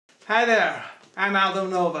Hi there, I'm Aldo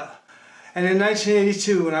Nova, and in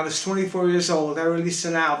 1982, when I was 24 years old, I released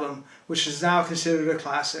an album which is now considered a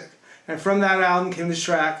classic. And from that album came this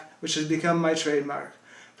track, which has become my trademark.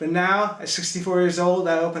 But now, at 64 years old,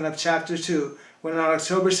 I open up chapter 2, when on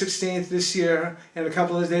October 16th this year, in a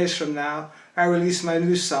couple of days from now, I release my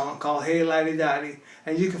new song called Hey Laddie Daddy.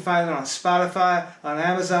 And you can find it on Spotify, on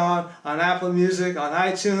Amazon, on Apple Music, on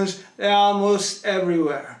iTunes, they're almost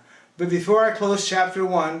everywhere. But before I close chapter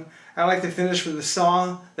 1, I'd like to finish with the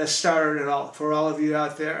song that started it all for all of you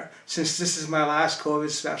out there, since this is my last COVID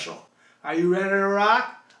special. Are you ready to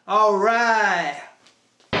rock? All right!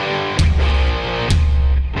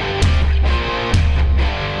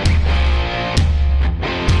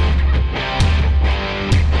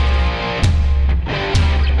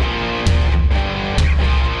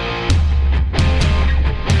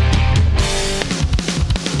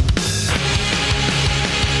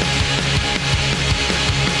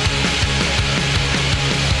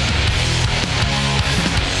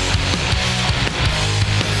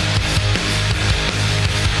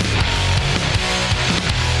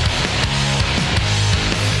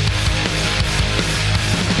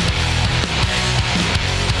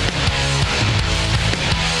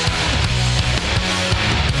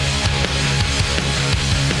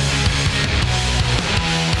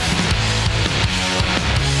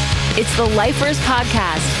 It's the LIFERS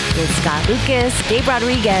podcast with Scott Lucas, Gabe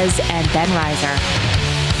Rodriguez, and Ben Reiser.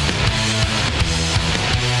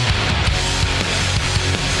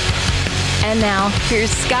 And now, here's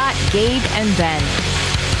Scott, Gabe, and Ben.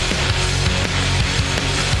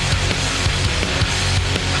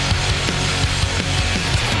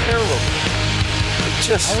 Terrible.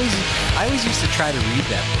 I always used to try to read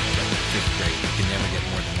that book like in 5th grade. You can never get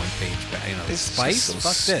more than one page. But, you know, It's spice? just so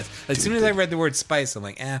Fuck this. As soon as I read the word spice, I'm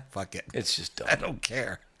like, fuck it. It's just dumb. I don't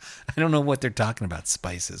care. I don't know what they're talking about,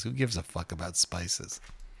 spices. Who gives a fuck about spices?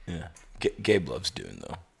 Yeah. Gabe loves Dune,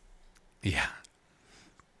 though. Yeah.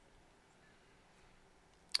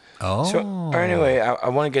 Oh. So, anyway, I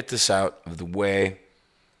want to get this out of the way.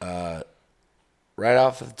 Right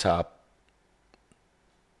off the top,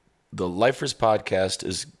 the LIFERS podcast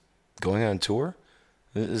is going on tour.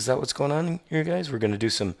 Is that what's going on here, guys? We're going to do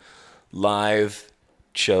some live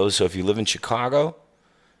shows. So if you live in Chicago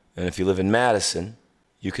and if you live in Madison,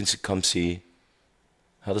 you can come see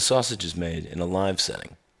how the sausage is made in a live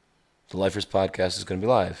setting. The LIFERS podcast is going to be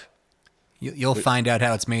live. You'll find out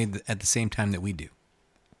how it's made at the same time that we do.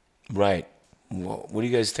 Right. Well, what do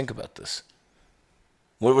you guys think about this?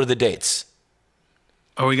 What were the dates?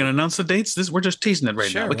 Are we going to announce the dates? We're just teasing it right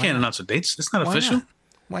Sure, now. We why can't not? announce the dates. It's not Why official. not?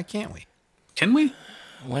 Why can't we? Can we?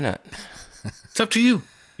 Why not? It's up to you.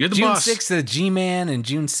 You're the June boss. 6th at the G-Man and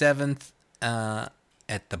June 7th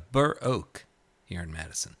at the Burr Oak here in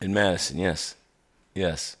Madison. In Madison, yes.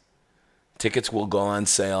 Yes. Tickets will go on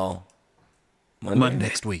sale Monday.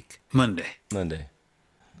 Next week. Monday. Monday.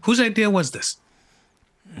 Whose idea was this?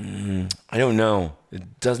 I don't know.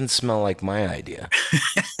 It doesn't smell like my idea.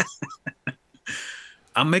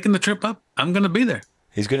 I'm making the trip up. I'm going to be there.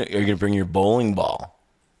 You're gonna bring your bowling ball.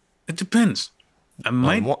 It depends. I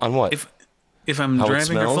might. On what? If I'm How it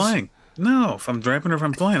driving or smells? flying. No, if I'm driving or if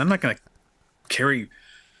I'm flying, I'm not going to carry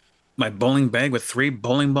my bowling bag with 3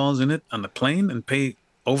 bowling balls in it on the plane and pay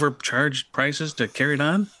overcharged prices to carry it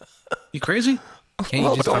on. You crazy? Can't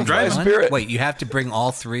Well, you just don't bring drive one? Spirit. Wait, you have to bring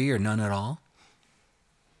all 3 or none at all?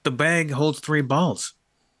 The bag holds 3 balls.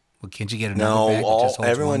 Well, can't you get another bag that No, just holds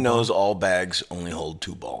everyone one ball? knows all bags only hold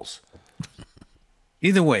 2 balls.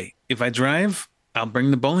 Either way, if I drive, I'll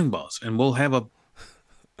bring the bowling balls, and we'll have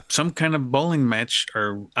some kind of bowling match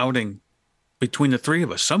or outing between the 3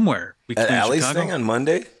 of us somewhere between At Allie's Chicago. thing on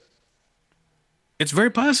Monday, It's very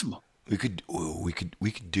possible. we could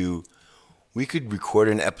record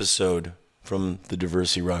an episode from the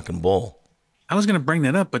Diversity Rock and Bowl. I was going to bring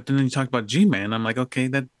that up, but then you talked about G-Man. I'm like, okay,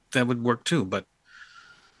 that would work too. But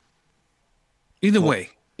either way,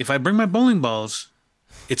 if I bring my bowling balls,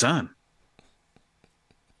 it's on.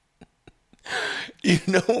 You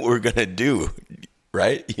know what we're gonna do,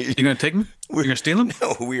 right? You're going to take them? You're going to steal them?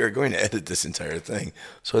 No, we are going to edit this entire thing.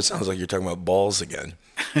 So it sounds like you're talking about balls again.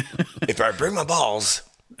 If I bring my balls,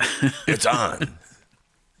 it's on.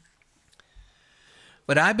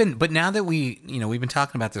 But now that we've been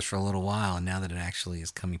talking about this for a little while, and now that it actually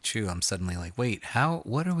is coming true, I'm suddenly like, wait,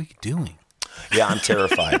 what are we doing? Yeah, I'm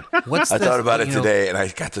terrified. I thought about it today, and I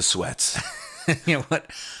got the sweats. You know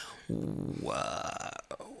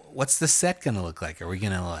what's the set gonna look like? Are we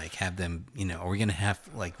gonna like have them? Are we gonna have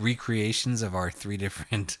like recreations of our 3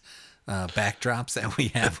 different backdrops that we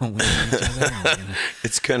have when we meet each other?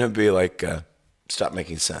 It's gonna be like Stop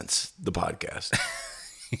Making Sense, the podcast.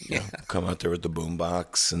 come out there with the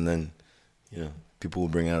boombox, and then people will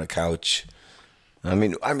bring out a couch. I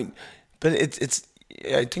mean, but it's.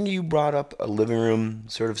 I think you brought up a living room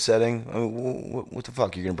sort of setting. I mean, what the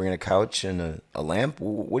fuck? You're gonna bring in a couch and a lamp?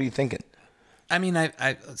 What are you thinking? I mean,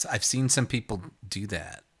 I've seen some people do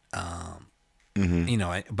that.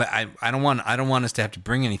 But I don't want us to have to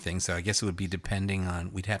bring anything. So I guess it would be depending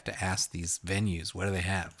on. We'd have to ask these venues, what do they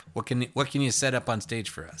have? What can you set up on stage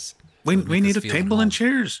for us? We need a table and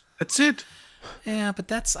chairs. That's it. Yeah, but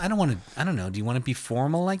I don't know. Do you want to be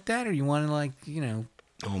formal like that, or you want to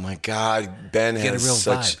Oh my God, Ben get has a real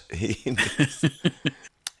such.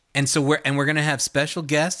 And so we're gonna have special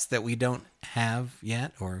guests that we don't have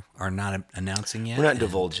yet, or are not announcing yet. We're not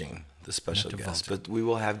divulging the special guests, but we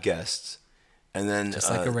will have guests. And then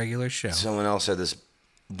just like a regular show. Someone else had this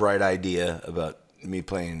bright idea about me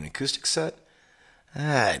playing an acoustic set.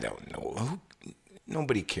 I don't know.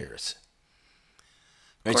 Nobody cares.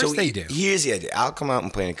 Of course they do. Here's the idea. I'll come out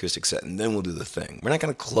and play an acoustic set, and then we'll do the thing. We're not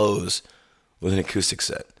going to close with an acoustic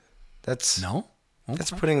set. That's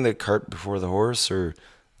putting the cart before the horse, or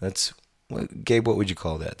Gabe, what would you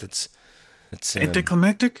call that? That's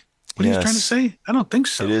anticlimactic? What are you trying to say? I don't think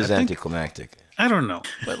so. It is anticlimactic. I don't know.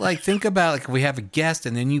 But think about if we have a guest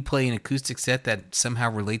and then you play an acoustic set that somehow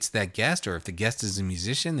relates to that guest, or if the guest is a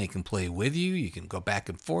musician, they can play with you. You can go back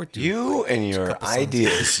and forth. You and your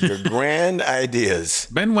ideas, your grand ideas.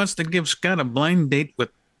 Ben wants to give Scott a blind date with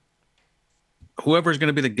whoever's going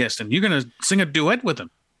to be the guest, and you're going to sing a duet with him.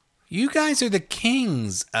 You guys are the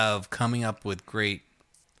kings of coming up with great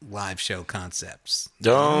live show concepts.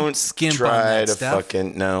 Don't skimp try on that to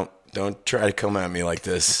stuff. Don't try to come at me like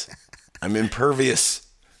this. I'm impervious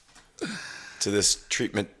to this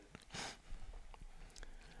treatment.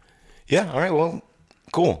 Yeah, all right, well,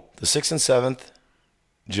 cool. The 6th and 7th,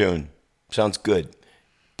 June. Sounds good.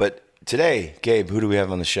 But today, Gabe, who do we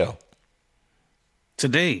have on the show?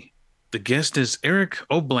 Today, the guest is Eric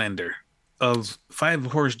Oblander of Five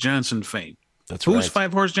Horse Johnson fame. That's right. Who's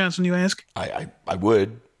Five Horse Johnson, you ask? I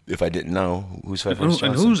would, if I didn't know. Who's Five Horse Johnson?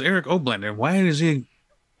 And who's Eric Oblander? Why is he...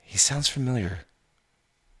 He sounds familiar.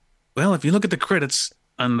 Well, if you look at the credits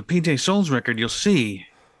on the PJ Souls record, you'll see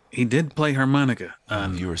he did play harmonica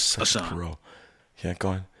on you were such a song. Pro. Yeah, go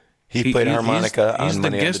on. He played harmonica on He's Money the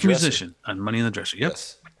on the guest Dresser. musician on Money on the Dresser. Yep.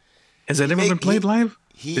 Yes. Has that ever been played live?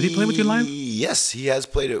 Did he play with you live? Yes, he has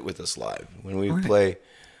played it with us live. When we play,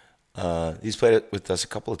 he's played it with us a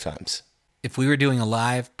couple of times. If we were doing a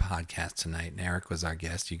live podcast tonight and Eric was our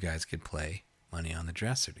guest, you guys could play Money on the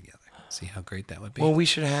Dresser together. See how great that would be? Well, we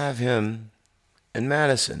should have him in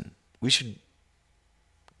Madison. We should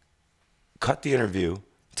cut the interview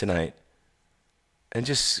tonight and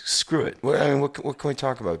just screw it. What can we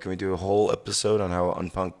talk about? Can we do a whole episode on how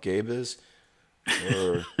unpunk Gabe is?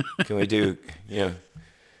 Or can we do,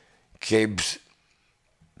 Gabe's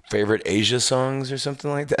favorite Asia songs or something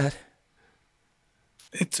like that?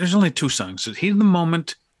 There's only 2 songs. Heat of the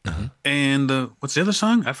Moment and what's the other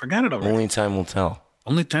song? I forgot it already. Only Time Will Tell.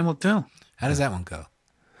 Only Time Will Tell. How does that one go?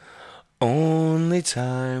 Only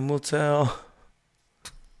time will tell.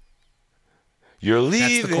 You're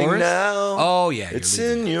leaving now. Oh, yeah. It's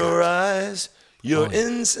in your eyes. Your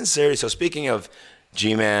insincerity. So speaking of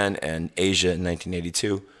G-Man and Asia in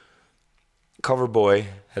 1982, Cover Boy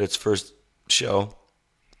had its first show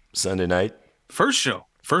Sunday night. First show.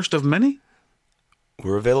 First of many?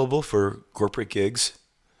 We're available for corporate gigs.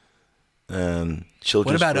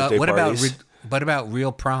 Children's birthday parties. What about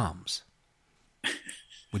real proms?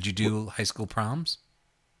 Would you do high school proms?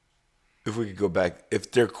 If we could go back, if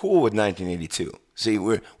they're cool with 1982. See,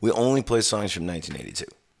 we only play songs from 1982.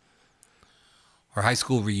 Or high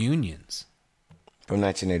school reunions. From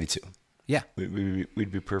 1982. Yeah.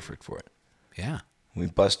 We'd be perfect for it. Yeah. We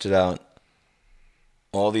busted out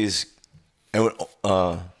all these. And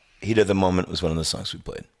Heat of the Moment was one of the songs we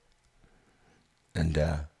played. And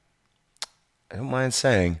I don't mind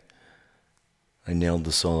saying, I nailed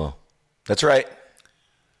the solo. That's right.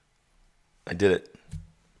 I did it.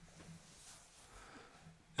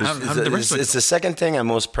 It's the second thing I'm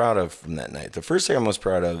most proud of from that night. The first thing I'm most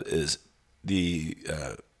proud of is the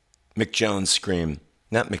Mick Jones scream.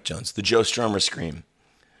 Not Mick Jones, the Joe Strummer scream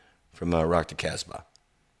from Rock the Casbah.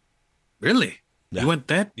 Really? Yeah.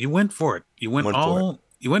 You went for it. You went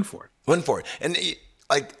for it. And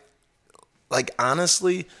like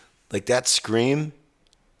honestly, like that scream,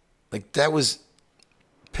 like that was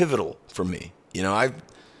pivotal for me.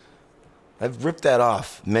 I've ripped that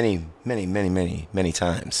off many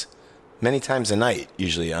times. Many times a night,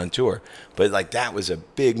 usually on tour. But like that was a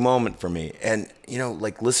big moment for me. And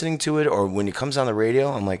like listening to it, or when it comes on the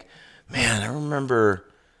radio, I'm like, man, I remember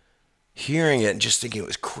hearing it and just thinking it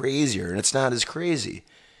was crazier, and it's not as crazy.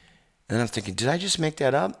 And I'm thinking, did I just make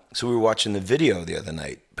that up? So we were watching the video the other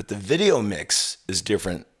night, but the video mix is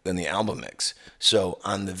different than the album mix. So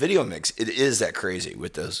on the video mix, it is that crazy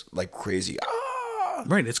with those like crazy.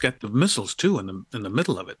 Right, it's got the missiles too in the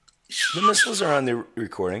middle of it. The missiles are on the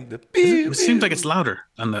recording. It seems like it's louder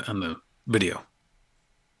on the video.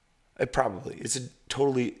 It probably. It's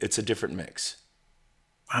a different mix.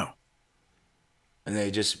 Wow. And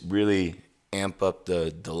they just really amp up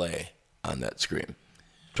the delay on that scream.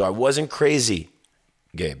 So I wasn't crazy,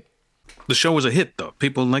 Gabe. The show was a hit, though.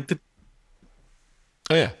 People liked it.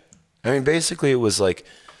 Oh, yeah. I mean, basically, it was like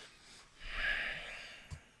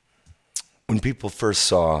when people first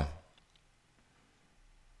saw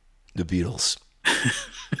the Beatles.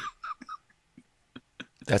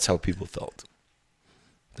 That's how people felt.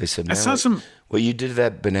 They said, man, what you did to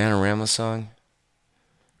that Bananarama song,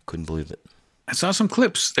 couldn't believe it. I saw some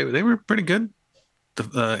clips. They were pretty good.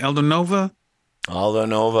 The Aldo Nova. Aldo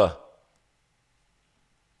Nova.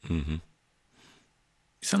 Mm-hmm. You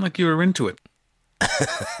sound like you were into it.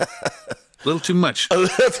 A little too much. A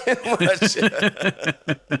little too much.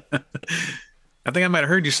 I think I might have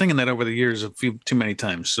heard you singing that over the years a few too many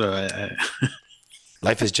times. So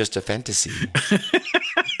Life is just a fantasy.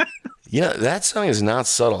 That song is not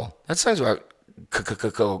subtle. That song's about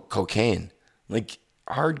cocaine, like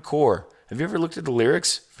hardcore. Have you ever looked at the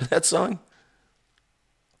lyrics for that song?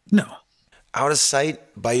 No. Out of sight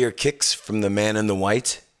by your kicks from the man in the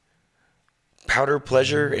white. Powder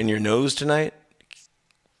pleasure in your nose tonight.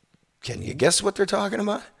 Can you guess what they're talking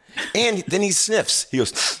about? And then he sniffs. He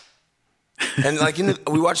goes, and like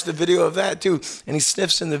we watched the video of that too. And he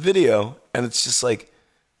sniffs in the video, and it's just like,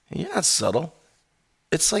 you're not subtle.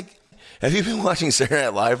 It's like, have you been watching Saturday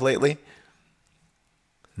Night Live lately?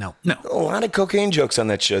 No. A lot of cocaine jokes on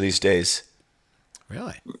that show these days.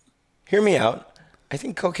 Really? Hear me out. I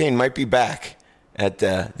think cocaine might be back at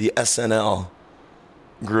the SNL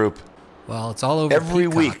group. Well, it's all over Every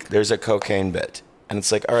Peacock. week there's a cocaine bit. And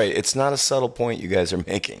it's like, all right, it's not a subtle point you guys are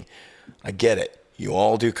making. I get it. You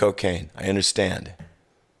all do cocaine. I understand.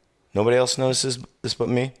 Nobody else notices this but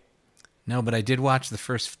me? No, but I did watch the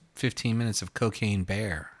first 15 minutes of Cocaine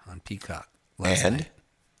Bear on Peacock last night.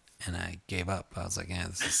 And I gave up. I was like, yeah,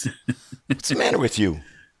 this is... What's the matter with you?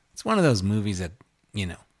 It's one of those movies that,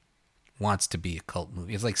 wants to be a cult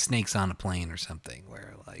movie. It's like Snakes on a Plane or something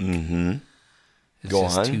where like... Mm-hmm. It's Go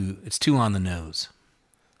just on. It's too on the nose.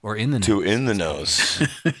 Or in the nose. Too in the nose.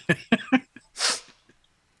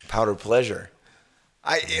 Powder pleasure.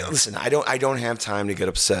 Listen, I don't have time to get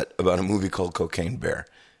upset about a movie called Cocaine Bear.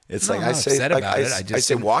 It's No, like I'm I not say upset like about it. I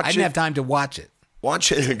say watch it. I didn't have time to watch it.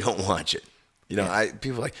 Watch it or don't watch it.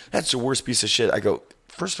 People are like, that's the worst piece of shit. I go,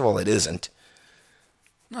 first of all, it isn't.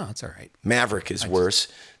 No, it's all right. Maverick is worse.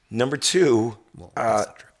 Number two, you're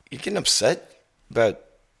getting upset about,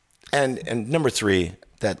 and number three,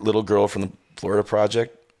 that little girl from the Florida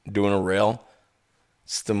Project doing a rail.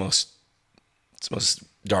 It's the most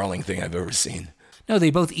darling thing I've ever seen. No,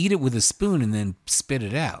 they both eat it with a spoon and then spit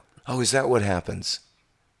it out. Oh, is that what happens?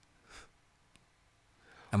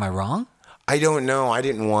 Am I wrong? I don't know. I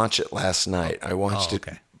didn't watch it last night. I watched it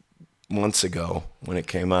months ago when it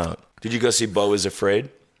came out. Did you go see Beau is Afraid?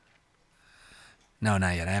 No,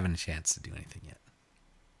 not yet. I haven't a chance to do anything yet.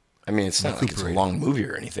 I mean, it's not like it's a long movie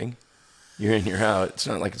or anything. You're in, you're out. It's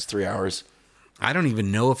not like it's 3 hours. I don't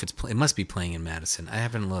even know if it must be playing in Madison. I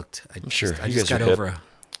haven't looked. I just got over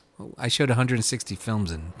I showed 160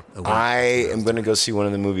 films in a week. I am going to go see one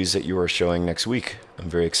of the movies that you are showing next week. I'm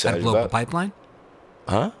very excited How to blow about. up a pipeline?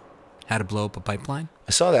 Huh? How to blow up a pipeline?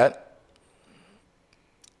 I saw that.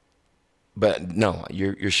 But no,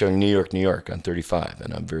 you're showing New York on 35,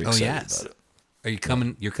 and I'm very excited about it. Are you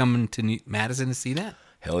coming? You're coming to Madison to see that?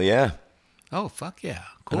 Hell yeah! Oh fuck yeah!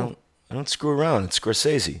 Cool. I don't screw around. It's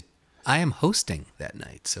Scorsese. I am hosting that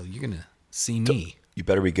night, so you're gonna see me. You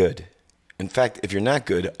better be good. In fact, if you're not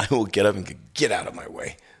good, I will get up and get out of my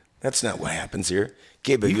way. That's not what happens here.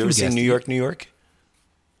 Gabe, have you ever seen New York?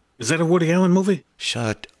 Is that a Woody Allen movie?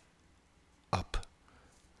 Shut up.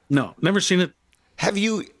 No, never seen it. Have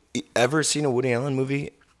you ever seen a Woody Allen movie?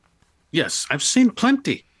 Yes, I've seen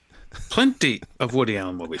plenty of Woody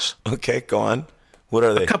Allen movies. Okay, go on. What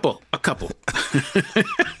are they? A couple.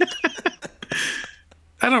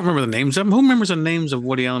 I don't remember the names of them. Who remembers the names of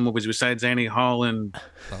Woody Allen movies besides Annie Hall and...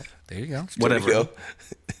 Well, there you go. Whatever. There you go.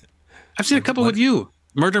 I've seen a couple with you.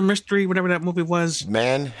 Murder Mystery, whatever that movie was.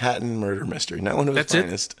 Manhattan Murder Mystery. Not one of his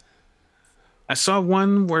finest. I saw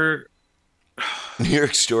one where... New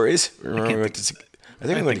York Stories? I think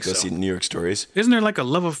I'm going to go see New York Stories. Isn't there like a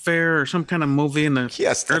love affair or some kind of movie in the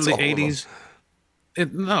early 80s?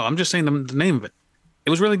 No, I'm just saying the name of it. It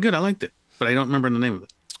was really good. I liked it, but I don't remember the name of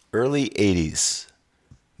it. Early 80s.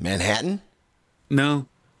 Manhattan? No,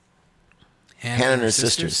 Hannah and her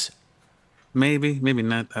sisters. maybe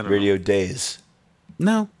not. I don't Radio know. Days.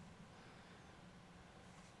 No.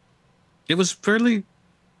 It was fairly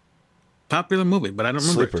popular movie, but I don't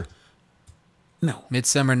remember. Sleeper. It. No.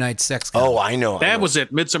 Midsummer Night's Sex. Oh, I know. That was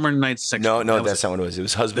it. Midsummer Night's Sex. No, That was that's it. not what it was. It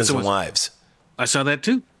was Husbands and Wives. I saw that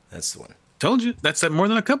too. That's the one. Told you. That's more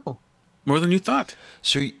than a couple. More than you thought.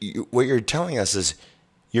 So what you're telling us is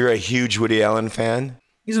you're a huge Woody Allen fan,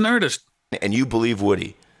 He's an artist. and you believe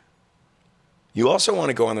Woody. You also want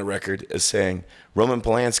to go on the record as saying Roman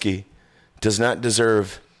Polanski does not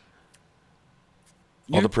deserve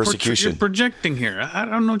all the persecution. You're projecting here. I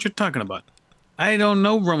don't know what you're talking about. I don't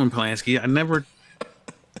know Roman Polanski. I never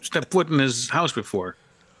stepped foot in his house before.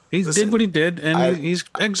 He did what he did, and he's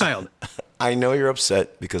exiled. I know you're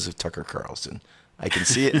upset because of Tucker Carlson. I can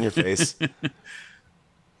see it in your face.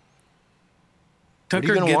 What are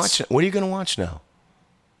you going to watch now?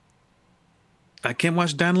 I can't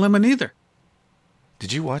watch Don Lemon either.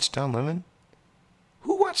 Did you watch Don Lemon?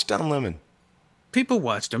 Who watched Don Lemon? People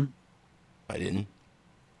watched him. I didn't.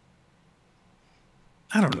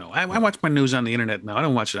 I don't know. I watch my news on the internet now. I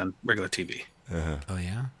don't watch it on regular TV. Oh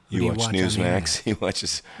yeah. You What do watch on the Newsmax. He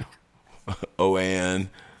watches OAN.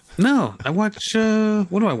 No, I watch.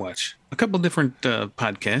 What do I watch? A couple different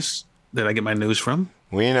podcasts that I get my news from.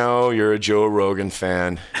 We know you're a Joe Rogan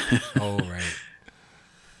fan. internet? Oh right.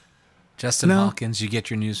 Justin No. Hawkins. You get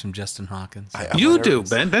your news from Justin Hawkins. I You want do, everyone-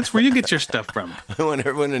 Ben. That's where you get your stuff from. I want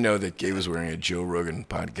everyone to know that Gabe is wearing a Joe Rogan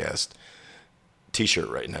podcast T-shirt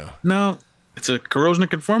right now. No, it's a corrosion of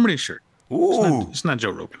conformity shirt. Ooh, It's not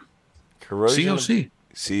Joe Rogan. corrosion. COC.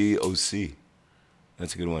 COC.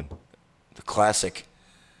 That's a good one. The classic.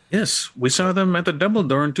 Yes, we saw them at the Double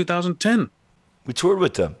Door in 2010. We toured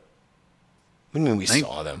with them. What do you mean we Night-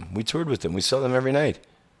 saw them? We toured with them. We saw them every night.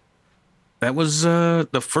 That was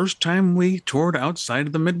the first time we toured outside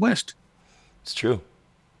of the Midwest. It's true.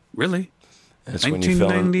 Really? That's when you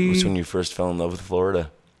 1990 that's when you first fell in love with Florida.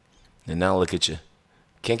 And now look at you.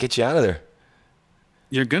 Can't get you out of there.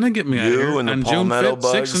 You're going to get me out of You here and the on June palmetto 5th,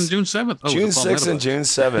 bugs. 6th, and June 7th. Oh, June the 6th palmetto and bugs. June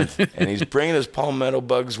 7th. And he's bringing his palmetto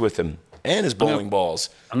bugs with him and his bowling balls.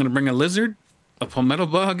 I'm going to bring a lizard, a palmetto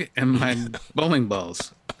bug, and my bowling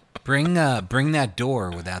balls. Bring that door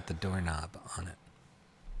without the doorknob on it.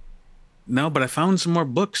 No, but I found some more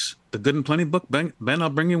books. The Good and Plenty book. Ben, I'll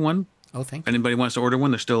bring you one. Oh, thank If you. anybody wants to order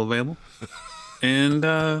one, they're still available. And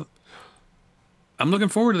I'm looking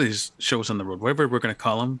forward to these shows on the road, whatever we're going to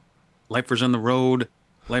call them. Lifers on the road,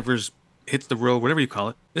 Lifers hits the road, whatever you call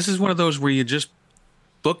it. This is one of those where you just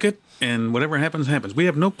book it and whatever happens, happens. We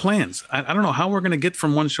have no plans. I don't know how we're going to get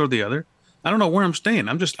from one show to the other. I don't know where I'm staying.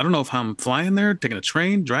 I don't know if I'm flying there, taking a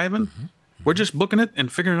train, driving. We're just booking it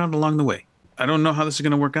and figuring it out along the way. I don't know how this is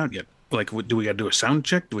going to work out yet. Like, do we got to do a sound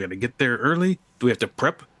check? Do we got to get there early? Do we have to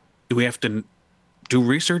prep? Do we have to do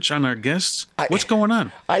research on our guests? What's going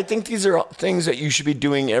on? I think these are all things that you should be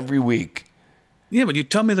doing every week. Yeah, but you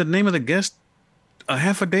tell me the name of the guest a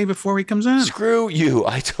half a day before he comes on. Screw you.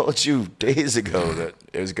 I told you days ago that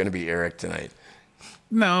it was going to be Eric tonight.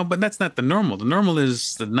 No, but that's not the normal. The normal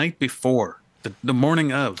is the night before, the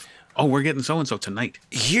morning of. Oh, we're getting so-and-so tonight.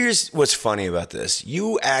 Here's what's funny about this.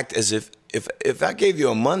 You act as if I gave you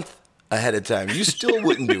a month ahead of time, you still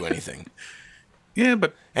wouldn't do anything. Yeah,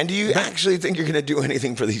 but... And do you actually think you're going to do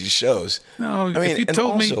anything for these shows? No, I mean, if you and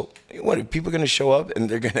told also, what, are people going to show up and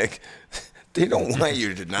they're going to... They don't want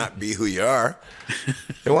you to not be who you are.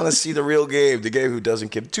 They want to see the real Gabe, the Gabe who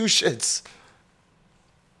doesn't give two shits.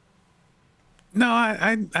 No,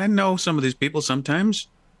 I know some of these people sometimes.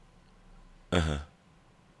 Uh-huh.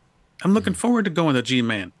 I'm looking forward to going to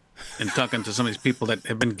G-Man and talking to some of these people that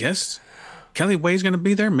have been guests. Kelly Way's going to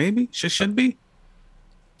be there, maybe. She should be.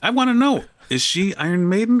 I want to know, is she Iron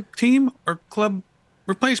Maiden team or club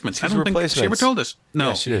replacements? She's I don't think she ever Replacements. told us. No.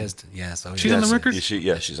 Yeah, she did. Yes. Oh, She's yes. on the record?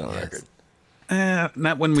 Yeah, she's on the Yes. record.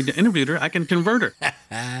 Not when we interviewed her. I can convert her.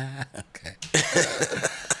 Okay.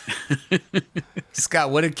 Scott,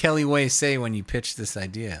 what did Kelly Way say when you pitched this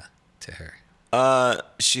idea to her?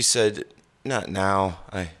 She said, "Not now.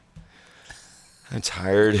 I'm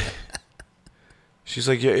tired." She's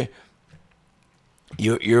like,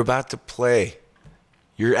 "You're about to play.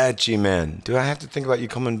 You're at G-Man. Do I have to think about you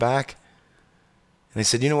coming back?" And I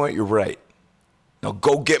said, "You know what? You're right. Now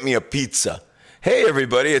go get me a pizza." Hey,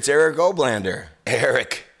 everybody, it's Eric Oblander.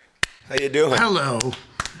 Eric, how you doing? Hello.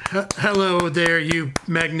 Hello there, you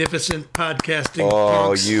magnificent podcasting Oh,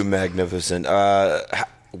 punks. you magnificent.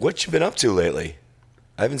 What you been up to lately?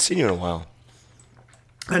 I haven't seen you in a while.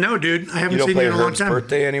 I know, dude. I haven't You don't seen play you in a long Herb's time.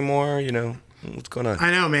 birthday anymore. You know what's going on.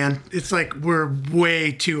 I know, man. It's like we're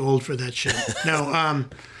way too old for that shit. No,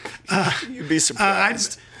 You'd be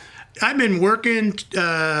surprised. I've been working.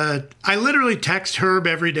 I literally text Herb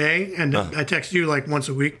every day, and I text you like once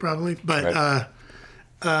a week, probably. But Right.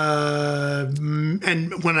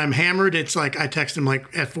 and when I'm hammered, it's like I text him like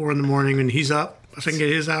at 4 a.m. and he's up, so I can get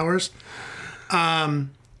his hours.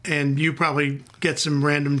 And you probably get some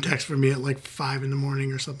random text from me at like 5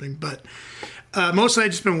 a.m. or something. But mostly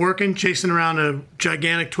I've just been working, chasing around a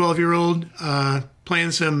gigantic 12-year-old,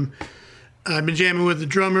 playing some. I've been jamming with the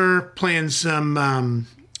drummer, playing some.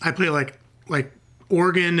 I play like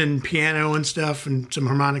organ and piano and stuff, and some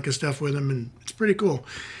harmonica stuff with him, and it's pretty cool.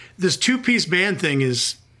 This 2-piece band thing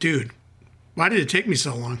is, dude. Why did it take me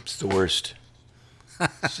so long? It's the worst. I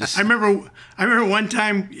remember one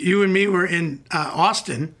time you and me were in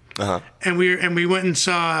Austin, and we went and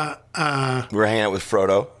saw. We were hanging out with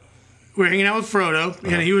Frodo. We were hanging out with Frodo,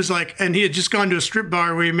 and he was like, and he had just gone to a strip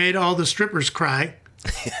bar where he made all the strippers cry.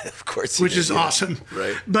 Of course, Which is awesome.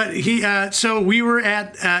 Right. But so we were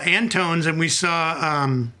at Antone's and we saw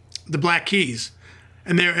the Black Keys,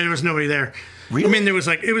 and there was nobody there. Really? I mean, there was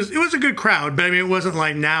like it was a good crowd, but I mean, it wasn't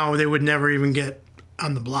like now they would never even get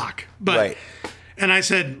on the block. But Right. and I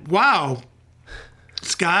said, "Wow,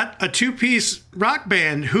 Scott, a 2-piece rock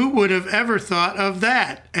band. Who would have ever thought of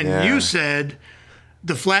that?" And Yeah. you said,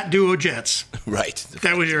 "The Flat Duo Jets." Right.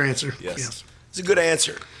 That was your answer. Yes. It's a good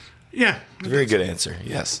answer. Yeah. It's a very good answer.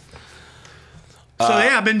 Yes. So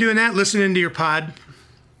yeah, I've been doing that, listening to your pod.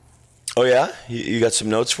 Oh yeah, you got some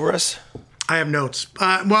notes for us? I have notes.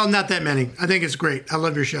 Well, not that many. I think it's great. I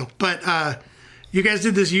love your show. But you guys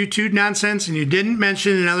did this YouTube nonsense, and you didn't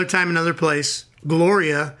mention Another Time, Another Place,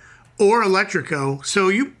 Gloria, or Electrico. So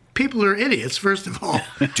you people are idiots, first of all.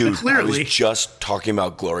 Dude, Clearly. I was just talking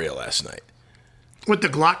about Gloria last night. With the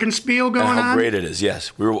Glockenspiel going And how on? great it is.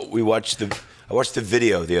 Yes, I watched the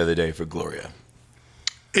video the other day for Gloria.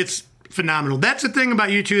 It's phenomenal. That's the thing about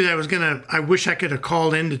U2 that I wish I could have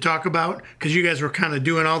called in to talk about, because you guys were kind of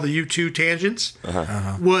doing all the U2 tangents,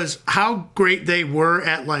 was how great they were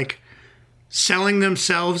at like selling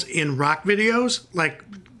themselves in rock videos, like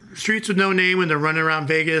Streets with No Name when they're running around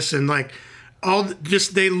Vegas, and like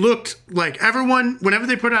they looked like everyone, whenever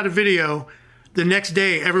they put out a video, the next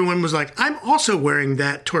day everyone was like, I'm also wearing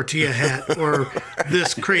that tortilla hat or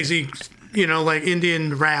this crazy, like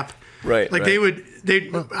Indian wrap. Right. Like right.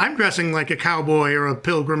 I'm dressing like a cowboy or a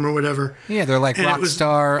pilgrim or whatever. Yeah, they're like And rock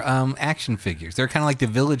star action figures. They're kind of like the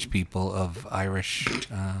Village People of Irish.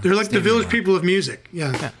 They're like the stadium Village rock. People of music.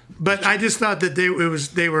 Yeah. But I just thought that they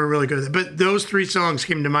were really good at it. But those 3 songs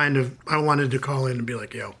came to mind I wanted to call in and be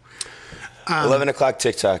like, yo. 11 o'clock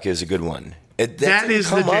TikTok is a good one. That is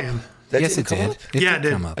the jam. Yes, it did. It did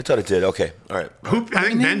come up. I thought it did. Okay. All right. I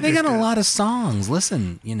think Ben They got picked a it. lot of songs.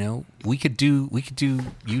 Listen, we could do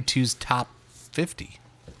U2's top 50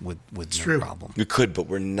 with no true. problem. We could, but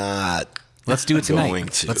we're not. Let's do it tonight. Going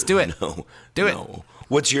to. Let's do it. No. Do it. No.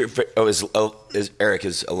 What's your? Is Eric?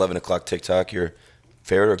 Is 11 o'clock TikTok your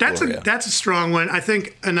favorite or Gloria? That's a strong one. I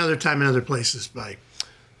think Another Time, Another Place is by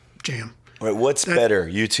Jam. All right. What's better,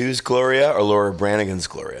 U2's Gloria or Laura Branigan's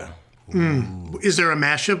Gloria? Is there a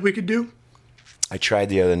mashup we could do? I tried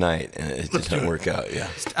the other night and it Let's didn't do it. work out. Yeah.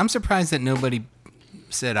 I'm surprised that nobody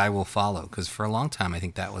said I Will Follow, because for a long time I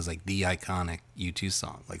think that was like the iconic U2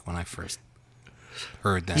 song. Like when I first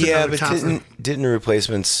heard that. Yeah, another but top didn't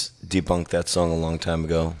Replacements debunk that song a long time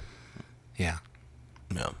ago? Yeah.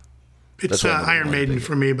 No. It's That's what I'm Iron gonna Maiden think.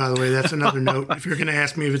 for me, by the way. That's another note. If you're going to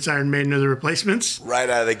ask me if it's Iron Maiden or the Replacements, Right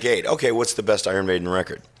out of the gate. Okay, what's the best Iron Maiden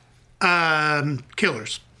record?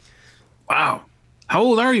 Killers. Wow. How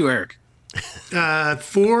old are you, Eric?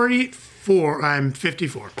 44. I'm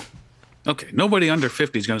 54. Okay, nobody under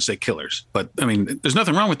 50 is going to say Killers, but I mean, there's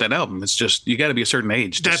nothing wrong with that album. It's just you got to be a certain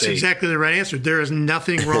age to That's say. exactly the right answer. There is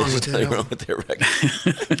nothing wrong with that. Nothing wrong album. with their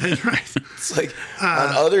record. That's right. It's like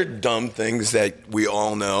on other dumb things that we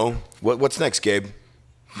all know. What's next, Gabe?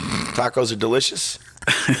 Tacos are delicious.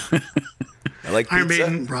 I like pizza. Iron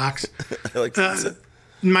Maiden rocks. I like pizza.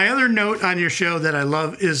 My other note on your show that I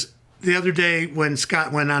love is the other day when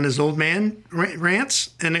Scott went on his old man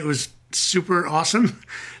rants, and it was super awesome,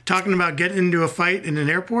 talking about getting into a fight in an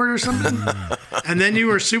airport or something. and then you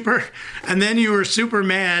were super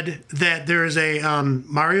mad that there's a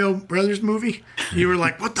Mario Brothers movie. You were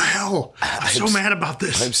like, "What the hell? I'm so mad about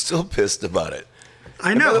this." I'm still pissed about it.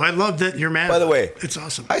 I know. I love that you're mad. By the about way, it. It's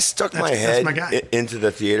awesome. I stuck my That's head my guy. into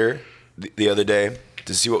the theater the other day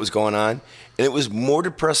to see what was going on, and it was more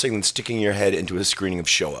depressing than sticking your head into a screening of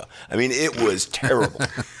Showa. I mean, it was terrible.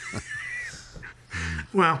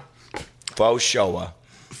 Well, Faux Showa.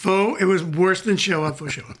 It was worse than show up for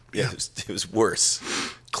show up. Yeah, it was worse.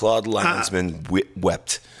 Claude Landsman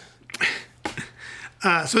wept.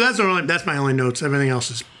 So that's my only notes. Everything else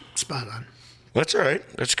is spot on. That's all right.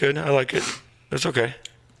 That's good. I like it. That's okay.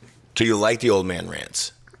 So you like the old man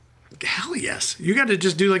rants? Hell yes. You got to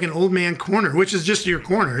just do like an old man corner, which is just your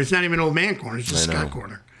corner. It's not even an old man corner. It's just Scott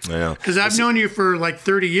corner. I know. Because I've known you for like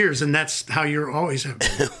 30 years, and that's how you're always have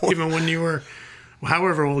been. Even when you were,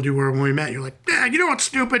 however old you were when we met, you're like, you know what's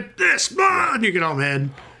stupid? This, blah, and you get all mad.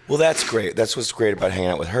 Well, that's great. That's what's great about hanging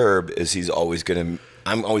out with Herb is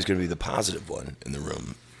I'm always gonna be the positive one in the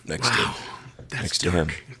room next to him.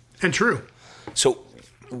 And true. So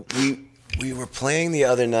we were playing the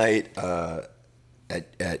other night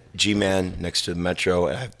at G-Man next to the Metro,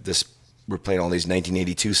 and we're playing all these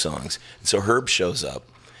 1982 songs. And so Herb shows up,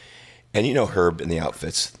 and you know Herb and the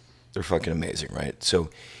Outfits, they're fucking amazing, right? So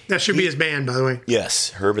that should be his band, by the way.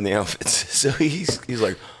 Yes, Herb and the Outfits. So he's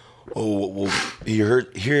like, oh, well, he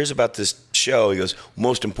hears about this show. He goes,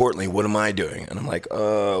 most importantly, what am I doing? And I'm like,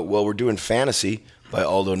 well, we're doing Fantasy by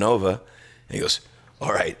Aldo Nova. And he goes,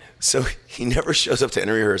 all right. So he never shows up to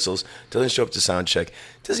any rehearsals, doesn't show up to sound check,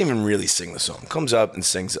 doesn't even really sing the song. Comes up and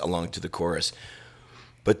sings along to the chorus.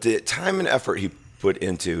 But the time and effort he put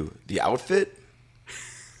into the outfit,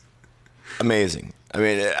 amazing. I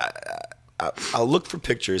mean, I'll look for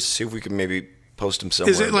pictures, see if we can maybe post them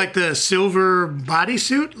somewhere. Is it like the silver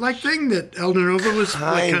bodysuit like thing that Aldo Nova was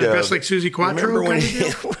kind of dressed like Susie Quattro? Remember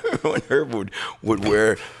when Herb would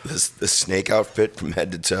wear the snake outfit from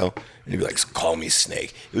head to toe? And he'd be like, call me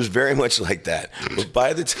Snake. It was very much like that. But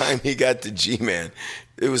by the time he got to G-Man,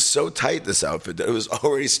 it was so tight, this outfit, that it was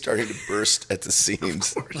already starting to burst at the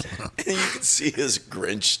seams. And you could see his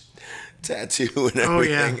Grinch tattoo and everything. Oh,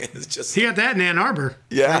 yeah. It's just, he had that in Ann Arbor.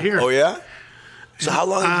 Yeah. Right here. Oh, yeah? So how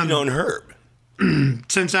long have you known Herb?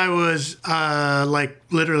 Since I was like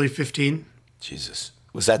literally 15. Jesus.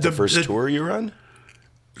 Was that the first tour you were on?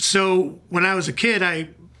 So when I was a kid, I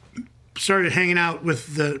started hanging out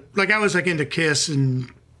with I was like into Kiss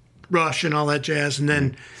and Rush and all that jazz. And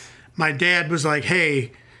then my dad was like,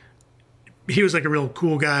 hey, he was like a real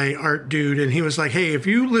cool guy, art dude. And he was like, hey, if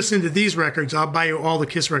you listen to these records, I'll buy you all the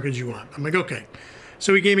Kiss records you want. I'm like, okay.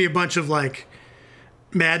 So he gave me a bunch of like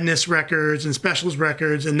Madness records and Specials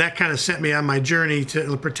records, and that kind of sent me on my journey to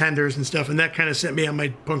the Pretenders and stuff, and that kind of sent me on my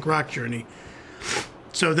punk rock journey.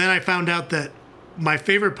 So then I found out that my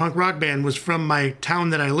favorite punk rock band was from my town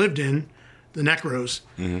that I lived in, the Necros,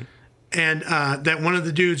 and that one of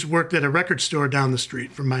the dudes worked at a record store down the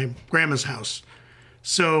street from my grandma's house.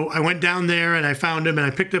 So I went down there and I found him and I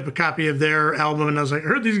picked up a copy of their album, and I was like, I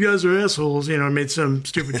heard these guys are assholes, I made some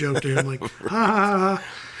stupid joke to him, like, ha ha ha.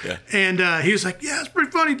 Yeah. And he was like, yeah, it's pretty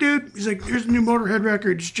funny, dude. He's like, here's a new Motorhead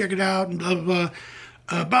record. Just check it out. And blah, blah,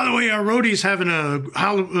 blah. By the way, our roadie's having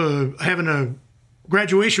a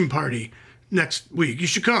graduation party next week. You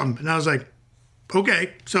should come. And I was like,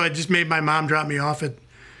 okay. So I just made my mom drop me off at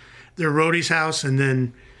their roadie's house. And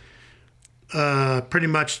then pretty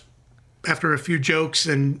much after a few jokes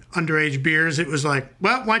and underage beers, it was like,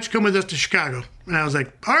 well, why don't you come with us to Chicago? And I was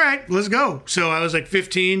like, all right, let's go. So I was like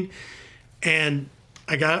 15, and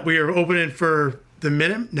we were opening for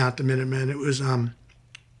not the Minutemen. It was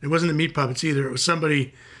it wasn't the Meat Puppets either. It was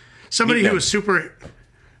somebody who was super.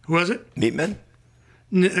 Who was it? Meatmen?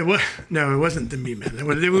 No, it wasn't the Meatmen.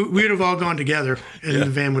 We would have all gone together, and the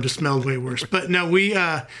van would have smelled way worse. But no,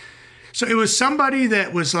 so it was somebody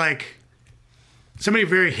that was like somebody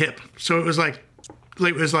very hip. So it was like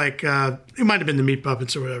it might have been the Meat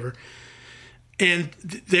Puppets or whatever. And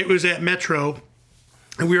it was at Metro.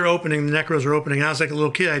 And we were opening, the Necros were opening. I was like a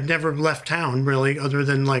little kid. I'd never left town, really, other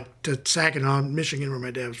than like to Saginaw, Michigan, where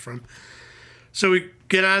my dad was from. So we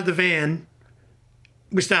get out of the van.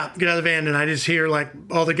 We stop, get out of the van, and I just hear like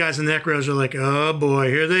all the guys in the Necros are like, oh boy,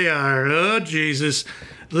 here they are. Oh, Jesus.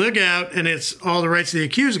 Look out. And it's all the Rights of the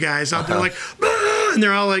Accused guys out there like, bah! And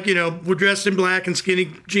they're all like, we're dressed in black and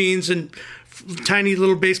skinny jeans and tiny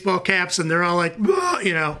little baseball caps. And they're all like, bah!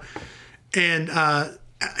 And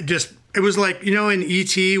it was like, in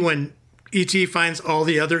E.T. when E.T. finds all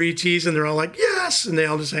the other E.T.s and they're all like, yes, and they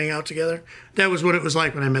all just hang out together. That was what it was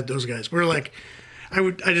like when I met those guys. We're like,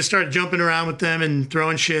 I just started jumping around with them and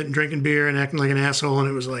throwing shit and drinking beer and acting like an asshole, and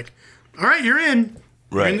it was like, all right, you're in.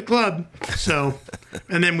 Right. You're in the club. So,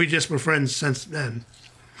 and then we just were friends since then.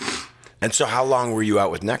 And so how long were you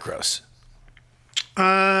out with Necros?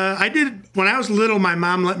 I did, when I was little, my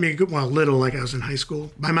mom let me, like I was in high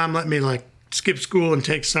school, my mom let me like skip school and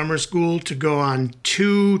take summer school to go on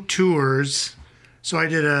 2 tours. So I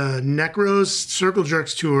did a Necros Circle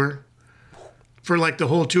Jerks tour for like the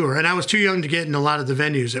whole tour. And I was too young to get in a lot of the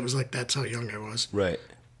venues. It was like, that's how young I was. Right.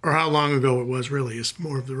 or how long ago it was. Really, is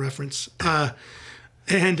more of the reference.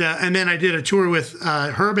 And then I did a tour with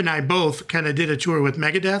Herb and I both kind of did a tour with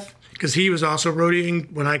Megadeth because he was also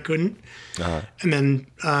roadieing when I couldn't. And then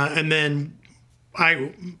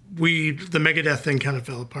the Megadeth thing kind of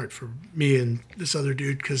fell apart for me and this other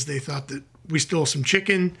dude because they thought that we stole some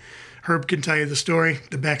chicken. Herb can tell you the story,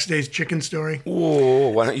 the backstage chicken story. Whoa,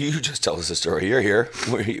 why don't you just tell us the story? You're here.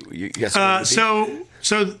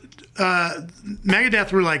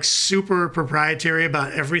 Megadeth were like super proprietary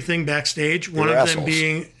about everything backstage. One of them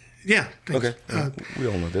being, thanks. Okay, we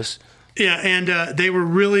all know this. Yeah, and they were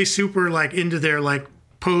really super like into their like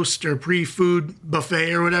post or pre-food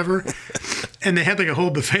buffet or whatever, and they had like a whole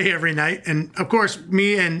buffet every night. And of course,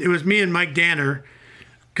 it was me and Mike Danner,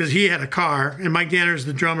 because he had a car, and Mike Danner is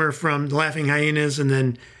the drummer from the Laughing Hyenas, and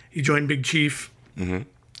then he joined Big Chief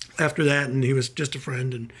after that, and he was just a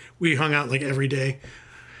friend, and we hung out like every day.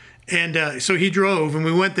 And so he drove, and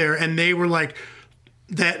we went there, and they were like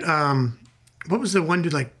that. What was the one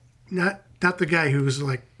dude like? Not the guy who was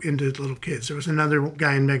like into little kids. There was another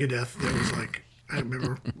guy in Megadeth that was like, I don't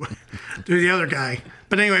remember the other guy,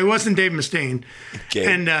 but anyway, it wasn't Dave Mustaine. Gabe.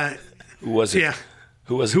 And who was it? Yeah,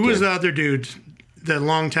 who was the other dude? The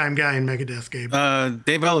longtime guy in Megadeth, Gabe.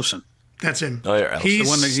 Dave Ellefson. That's him. Oh, yeah, He's the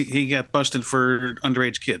one that he got busted for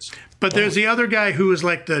underage kids. But there's the other guy who was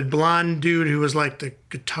like the blonde dude who was like the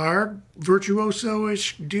guitar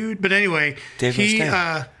virtuoso-ish dude. But anyway, Dave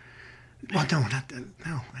Mustaine. Well, no, not that.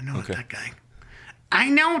 No, I know not that guy. I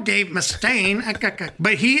know Dave Mustaine.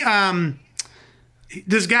 But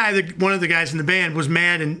this guy, one of the guys in the band, was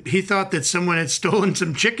mad, and he thought that someone had stolen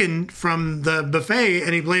some chicken from the buffet,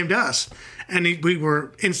 and he blamed us. And we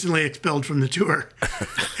were instantly expelled from the tour,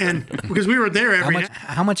 and because we were there every night.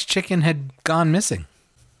 How much chicken had gone missing?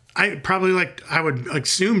 I would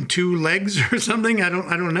assume 2 legs or something. I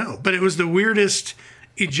don't know, but it was the weirdest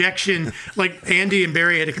ejection. Like Andy and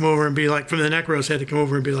Barry had to come over and be like, from the Necros had to come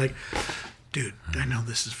over and be like, dude, I know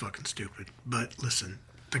this is fucking stupid, but listen,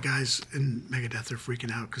 the guys in Megadeth are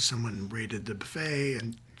freaking out because someone raided the buffet,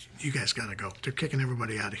 and you guys gotta go. They're kicking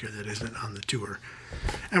everybody out of here that isn't on the tour,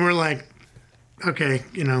 and we're like, okay,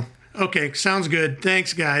 okay, sounds good.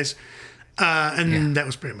 Thanks, guys. And that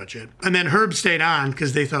was pretty much it. And then Herb stayed on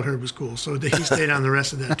because they thought Herb was cool. So he stayed on the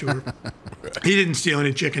rest of that tour. He didn't steal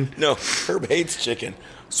any chicken. No, Herb hates chicken.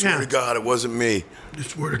 Swear to God, it wasn't me. Just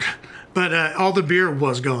swear to God. But all the beer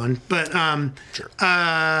was gone. But Sure.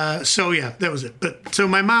 so yeah, that was it. But so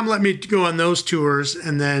my mom let me go on those tours,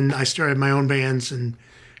 and then I started my own bands and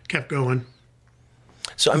kept going.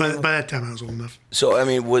 So I mean, by that time I was old enough. So I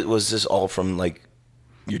mean, was this all from like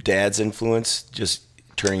your dad's influence, just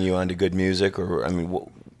turning you on to good music, or I mean,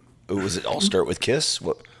 was it all start with Kiss?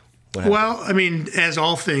 What happened? Well, I mean, as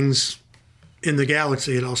all things in the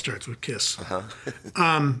galaxy, it all starts with Kiss.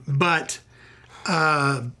 But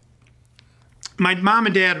my mom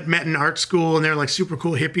and dad met in art school, and they're like super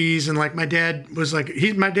cool hippies. And like my dad was like,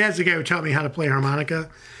 my dad's the guy who taught me how to play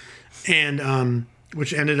harmonica, and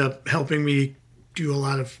which ended up helping me do a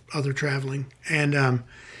lot of other traveling and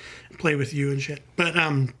play with you and shit. But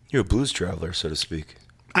you're a blues traveler, so to speak.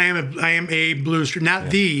 I am a blues, not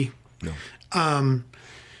the. No.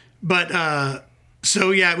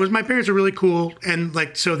 So yeah, it was, my parents are really cool, and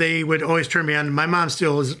like, so they would always turn me on. My mom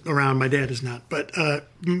still is around. My dad is not, but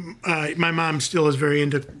my mom still is very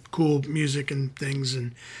into cool music and things,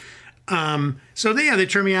 and so they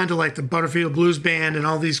turned me on to like the Butterfield Blues Band and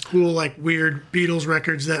all these cool like weird Beatles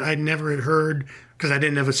records that I never had heard because I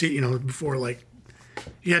didn't have a seat, before, like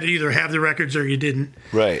you had to either have the records or you didn't.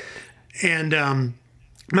 Right. And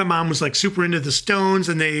my mom was like super into the Stones,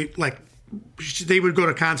 and they would go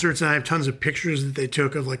to concerts, and I have tons of pictures that they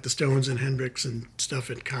took of like the Stones and Hendrix and stuff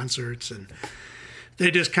at concerts, and they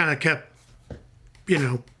just kind of kept,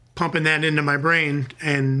 pumping that into my brain.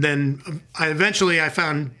 And then I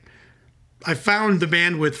found the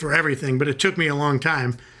bandwidth for everything, but it took me a long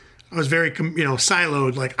time. I was very,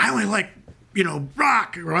 siloed. Like, I only like,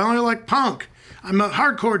 rock, or I only like punk. I'm a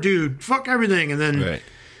hardcore dude. Fuck everything. And then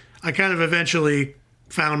I kind of eventually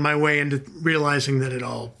found my way into realizing that it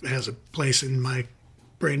all has a place in my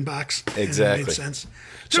brain box. Exactly. And it made sense.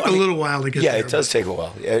 It took a little while to get there. Yeah, it does take a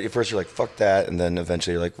while. At first you're like, fuck that, and then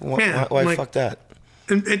eventually you're like, why like, fuck that?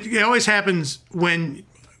 And it always happens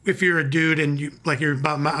if you're a dude and you're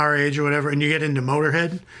about our age or whatever, and you get into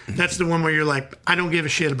Motorhead. That's the one where you're like, I don't give a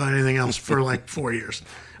shit about anything else for like 4 years.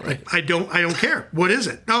 Right. Like, I don't care. What is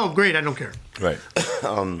it? Oh, great, I don't care. Right.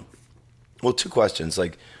 Well, 2 questions.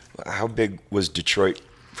 Like, how big was Detroit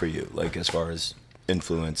for you, like as far as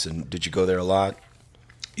influence, and did you go there a lot?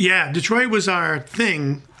 Yeah, Detroit was our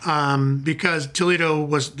thing because Toledo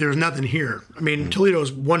there was nothing here. I mean, Toledo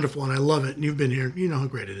is wonderful and I love it. And you've been here, you know how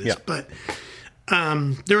great it is. Yeah. But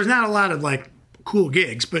there was not a lot of like cool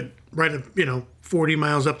gigs, but 40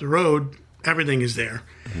 miles up the road, everything is there.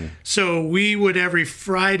 Mm-hmm. So we would every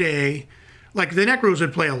Friday, like the Necros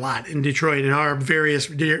would play a lot in Detroit, and our various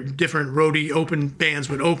different roadie open bands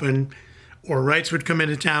would open, or Rights would come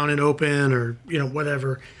into town and open, or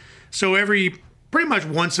whatever. So pretty much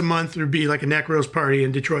once a month there'd be like a Necros party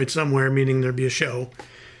in Detroit somewhere, meaning there'd be a show,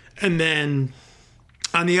 and then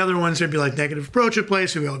on the other ones there'd be like Negative Approach at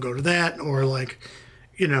place, so we all go to that, or like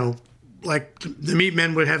like the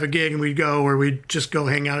Meatmen would have a gig and we'd go, or we'd just go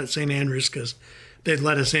hang out at St. Andrews because they'd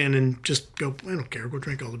let us in and just go, I don't care, go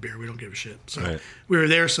drink all the beer. We don't give a shit. So we were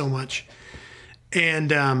there so much.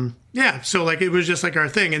 And so like it was just like our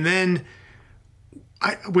thing. And then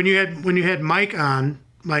when you had Mike on,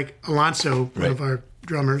 Mike Alonso, one of our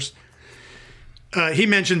drummers, he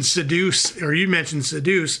mentioned Seduce, or you mentioned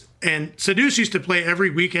Seduce. And Seduce used to play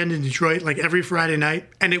every weekend in Detroit, like every Friday night.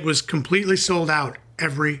 And it was completely sold out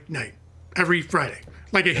every night. Every Friday,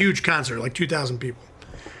 like a huge concert, like 2,000 people.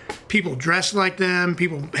 People dressed like them,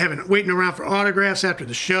 people waiting around for autographs after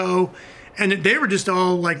the show. And they were just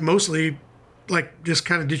all like mostly like just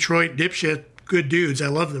kind of Detroit dipshit, good dudes. I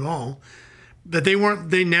love them all. But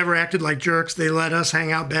they never acted like jerks. They let us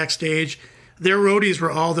hang out backstage. Their roadies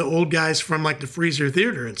were all the old guys from like the Freezer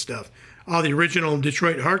Theater and stuff, all the original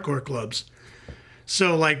Detroit hardcore clubs.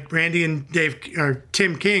 So like Randy and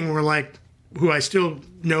Tim King were like, who I still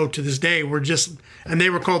know to this day, and they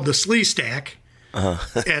were called the Slee Stack.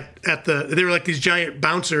 They were like these giant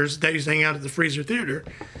bouncers that used to hang out at the Freezer Theater,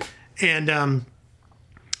 and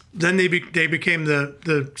then they became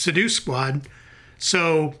the Seduce Squad.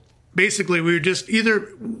 So basically, we were just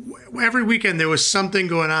every weekend there was something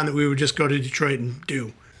going on that we would just go to Detroit and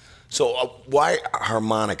do. So why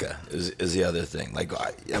harmonica is the other thing, like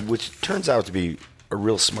which turns out to be a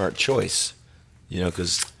real smart choice,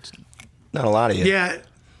 because. Not a lot of you. Yeah,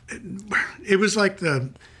 it was like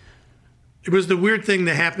the weird thing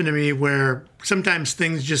that happened to me where sometimes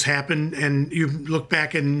things just happen and you look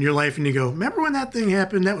back in your life and you go, remember when that thing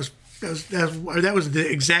happened? That was the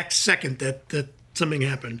exact second that something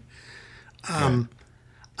happened.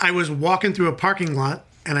 I was walking through a parking lot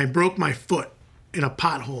and I broke my foot in a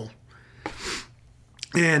pothole.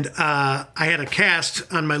 And I had a cast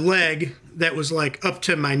on my leg that was like up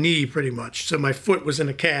to my knee pretty much. So my foot was in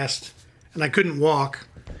a cast. And I couldn't walk.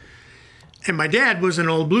 And my dad was an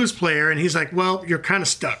old blues player, and he's like, well, you're kind of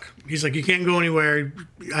stuck. He's like, you can't go anywhere.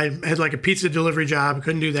 I had like a pizza delivery job. I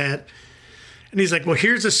couldn't do that. And he's like, well,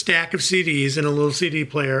 here's a stack of CDs and a little CD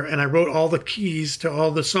player, and I wrote all the keys to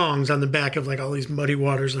all the songs on the back of like all these Muddy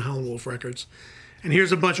Waters and Howlin' Wolf records. And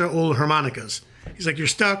here's a bunch of old harmonicas. He's like, you're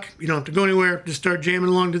stuck. You don't have to go anywhere. Just start jamming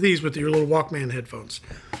along to these with your little Walkman headphones.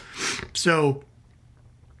 So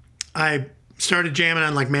I started jamming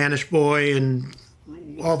on like Manish Boy and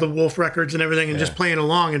all the Wolf records and everything, and just playing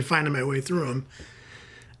along and finding my way through them.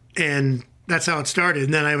 And that's how it started.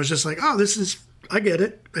 And then I was just like, oh, I get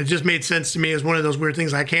it. It just made sense to me. It was one of those weird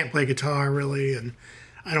things. I can't play guitar really, and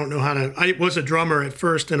I don't know how to. I was a drummer at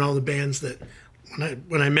first in all the bands that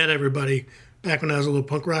when I met everybody back when I was a little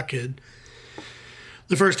punk rock kid.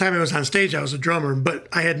 The first time I was on stage, I was a drummer, but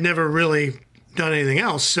I had never really done anything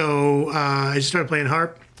else. So I just started playing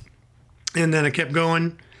harp. And then I kept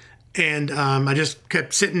going, and I just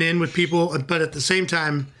kept sitting in with people. But at the same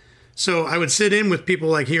time, so I would sit in with people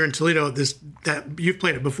like here in Toledo at that you've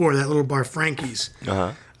played it before, that little bar Frankie's.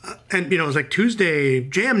 And it was like Tuesday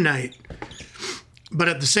jam night. But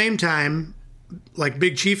at the same time, like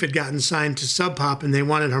Big Chief had gotten signed to Sub Pop, and they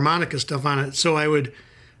wanted harmonica stuff on it. So I would,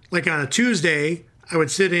 like on a Tuesday, I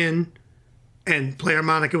would sit in and play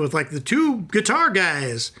harmonica with like the two guitar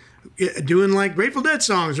guys, doing like Grateful Dead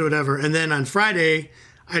songs or whatever. And then on Friday,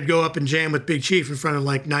 I'd go up and jam with Big Chief in front of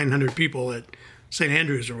like 900 people at St.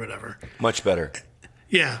 Andrews or whatever. Much better.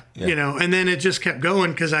 Yeah. And then it just kept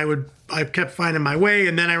going because I kept finding my way.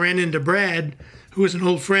 And then I ran into Brad, who was an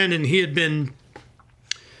old friend, and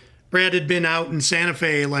Brad had been out in Santa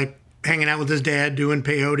Fe, like hanging out with his dad, doing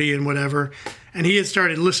peyote and whatever. And he had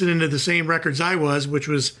started listening to the same records I was, which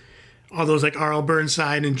was all those like R.L.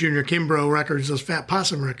 Burnside and Junior Kimbrough records, those Fat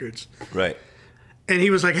Possum records. Right. And he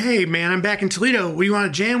was like, hey, man, I'm back in Toledo. What do you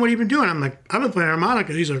want to jam? What have you been doing? I'm like, I've been playing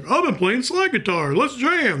harmonica. He's like, I've been playing slide guitar. Let's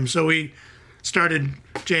jam. So we started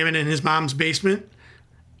jamming in his mom's basement.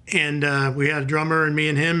 And we had a drummer and me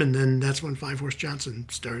and him. And then that's when Five Horse Johnson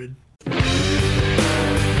started.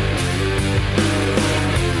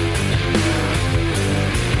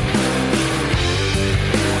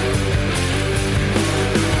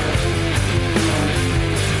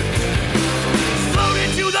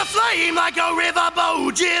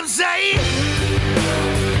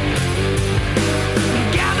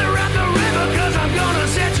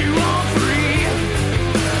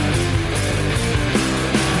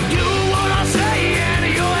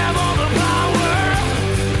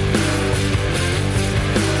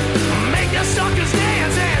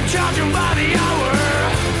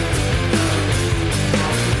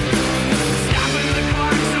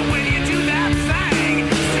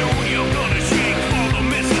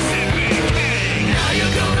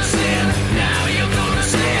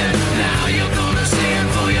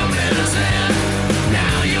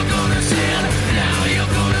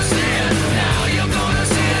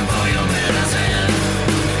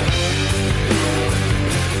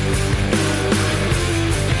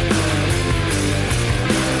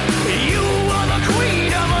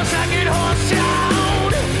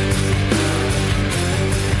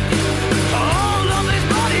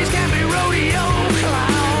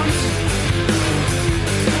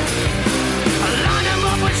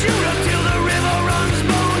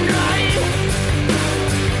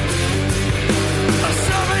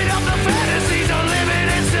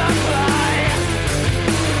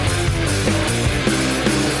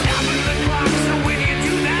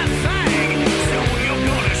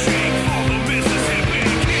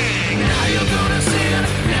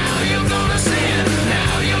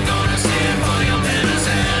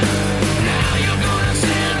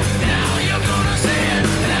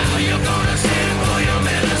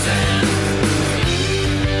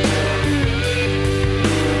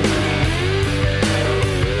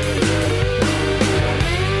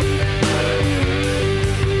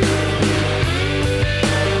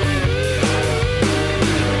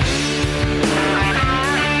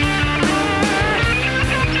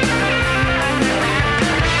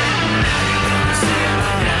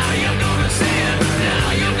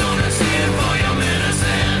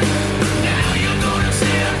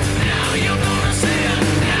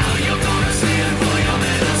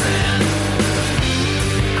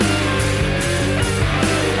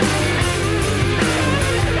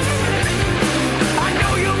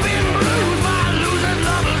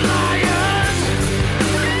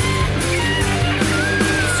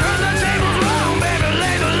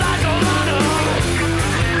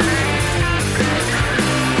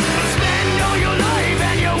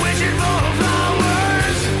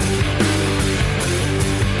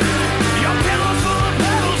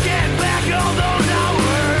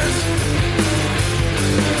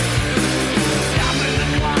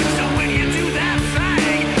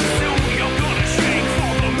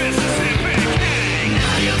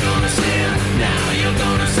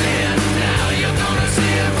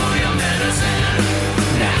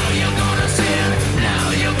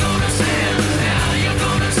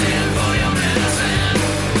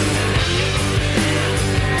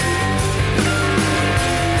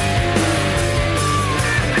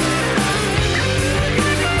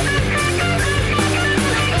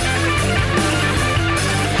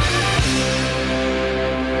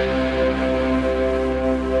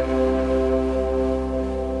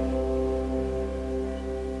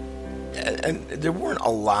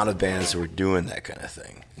 lot of bands that were doing that kind of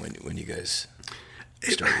thing when you guys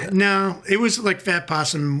started. No, it was like Fat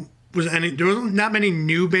Possum there were not many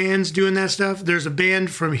new bands doing that stuff. There's a band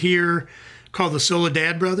from here called the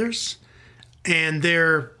Soledad Brothers, and they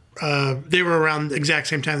were around the exact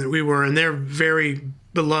same time that we were, and they're very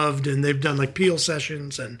beloved, and they've done like Peel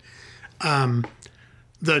sessions, and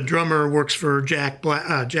the drummer works for Jack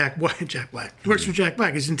Black. He works for Jack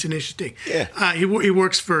Black. He's in Tenacious D. Yeah. He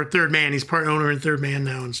works for Third Man. He's part owner in Third Man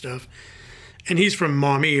now and stuff. And he's from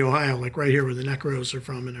Maumee, Ohio, like right here where the Necros are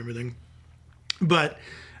from and everything. But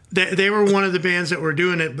they were one of the bands that were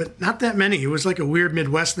doing it, but not that many. It was like a weird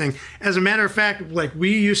Midwest thing. As a matter of fact, like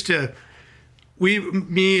me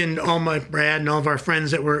and all my Brad and all of our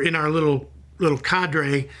friends that were in our little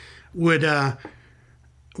cadre would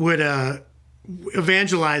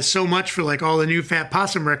evangelize so much for like all the new Fat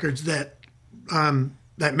Possum records that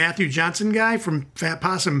that Matthew Johnson guy from Fat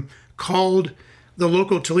Possum called the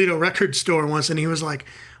local Toledo record store once, and he was like,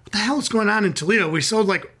 "What the hell is going on in Toledo? We sold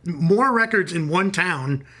like more records in one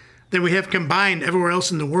town than we have combined everywhere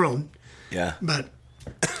else in the world." Yeah. But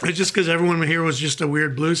it's just because everyone here was just a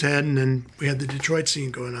weird blues head, and then we had the Detroit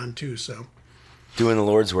scene going on too. So doing the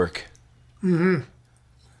Lord's work. Mm-hmm.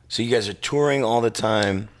 So you guys are touring all the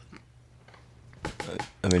time.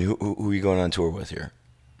 I mean, who are you going on tour with here?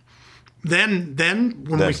 When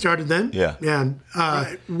we started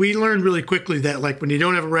we learned really quickly that like when you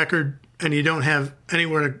don't have a record and you don't have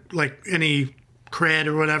anywhere to like any cred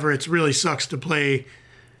or whatever, it really sucks to play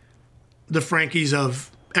the Frankies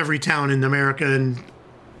of every town in America, and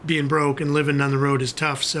being broke and living on the road is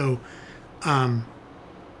tough. So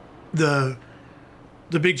the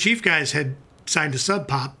Big Chief guys had signed to Sub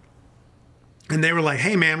Pop, and they were like,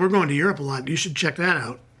 "Hey man, we're going to Europe a lot. You should check that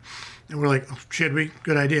out." And we're like, "Oh, should we?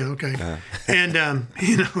 Good idea. Okay." And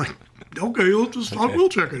like, okay, we'll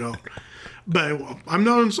check it out. But I'm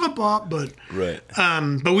not on Sub Pop, but right.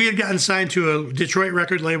 But we had gotten signed to a Detroit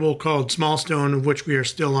record label called Small Stone, of which we are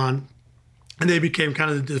still on, and they became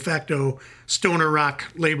kind of the de facto stoner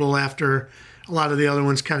rock label after a lot of the other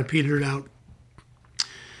ones kind of petered out.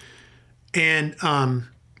 And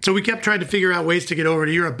so we kept trying to figure out ways to get over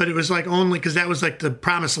to Europe, but it was like only because that was like the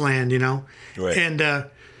promised land, Right. And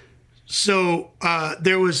so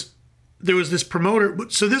there was this promoter.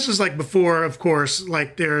 So this is like before, of course,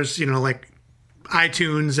 like there's like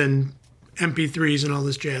iTunes and MP3s and all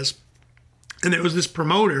this jazz. And there was this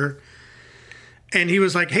promoter, and he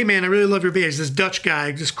was like, "Hey man, I really love your band." He's this Dutch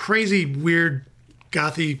guy, this crazy weird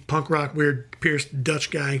gothy punk rock weird pierced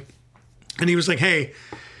Dutch guy, and he was like, "Hey,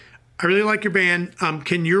 I really like your band.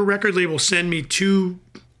 Can your record label send me 2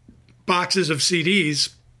 boxes of CDs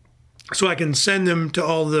so I can send them to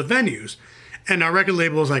all the venues?" And our record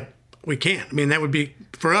label was like, "We can't. I mean, that would be,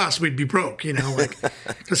 for us, we'd be broke, like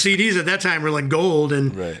the CDs at that time were like gold,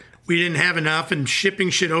 and right. We didn't have enough, and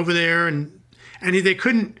shipping shit over there, and they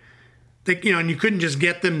couldn't, and you couldn't just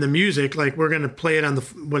get them the music, like we're going to play it on the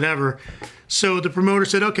whatever." So the promoter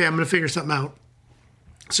said, "Okay, I'm going to figure something out."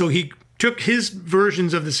 So he took his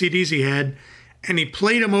versions of the CDs he had, and he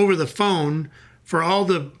played them over the phone for all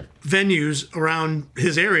the venues around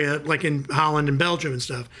his area, like in Holland and Belgium and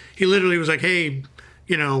stuff. He literally was like, "Hey,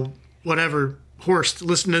 whatever, Horst,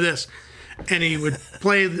 listen to this." And he would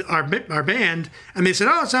play our band, and they said,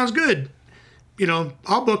 "Oh, it sounds good.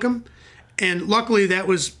 I'll book them." And luckily that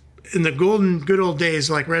was in the good old days,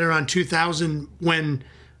 like right around 2000, when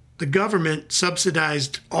the government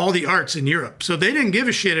subsidized all the arts in Europe. So they didn't give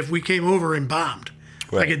a shit if we came over and bombed.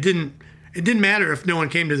 Right. Like it didn't matter if no one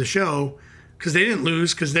came to the show, because they didn't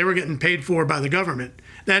lose, because they were getting paid for by the government.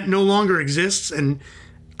 That no longer exists, and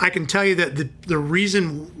I can tell you that the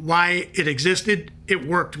reason why it existed, it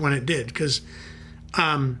worked when it did, because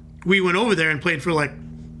we went over there and played for like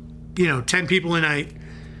 10 people a night,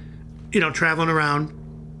 traveling around.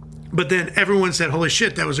 But then everyone said, "Holy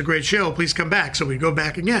shit, that was a great show. Please come back." So we go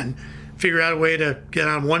back again, figure out a way to get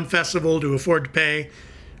on one festival to afford to pay,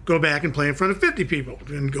 go back and play in front of 50 people,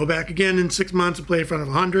 and go back again in 6 months and play in front of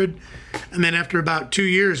 100. And then after about 2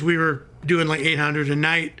 years, we were doing like 800 a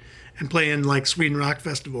night and playing like Sweden Rock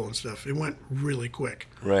Festival and stuff. It went really quick.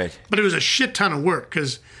 Right. But it was a shit ton of work,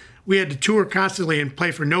 because we had to tour constantly and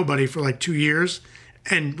play for nobody for like 2 years.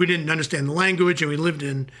 And we didn't understand the language, and we lived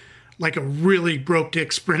in like a really broke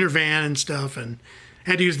dick Sprinter van and stuff, and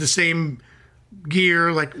had to use the same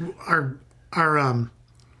gear. Like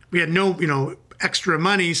we had no, extra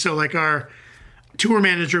money. So like our tour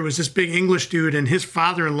manager was this big English dude, and his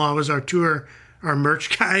father-in-law was our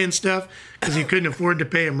merch guy and stuff, because he couldn't afford to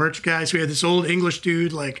pay a merch guy. So we had this old English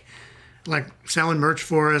dude like selling merch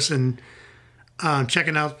for us. And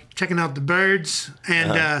checking out the birds,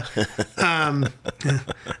 and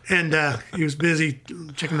he was busy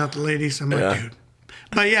checking out the ladies. I'm like, dude.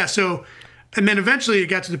 But yeah, so, and then eventually it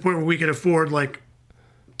got to the point where we could afford like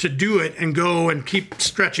to do it and go and keep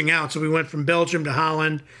stretching out. So we went from Belgium to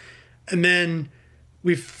Holland, and then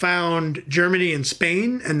we found Germany and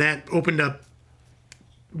Spain, and that opened up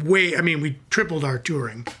we tripled our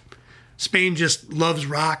touring. Spain just loves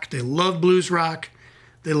rock. They love blues rock.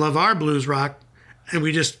 They love our blues rock. And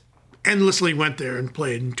we just endlessly went there and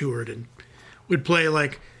played and toured. And we'd play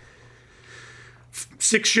like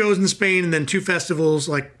 6 shows in Spain and then 2 festivals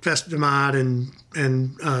like Festimad and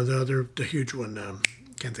the huge one.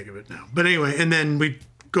 Can't think of it now. But anyway, and then we'd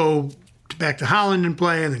go back to Holland and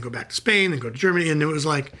play, and then go back to Spain, and go to Germany. And it was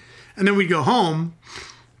like, and then we'd go home,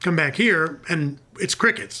 come back here, and it's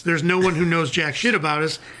crickets. There's no one who knows jack shit about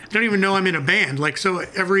us. They don't even know I'm in a band. Like, so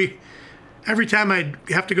every time I'd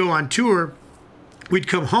have to go on tour, we'd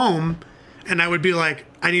come home, and I would be like,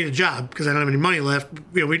 I need a job because I don't have any money left.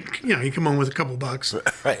 You come home with a couple bucks.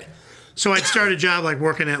 Right. So I'd start a job like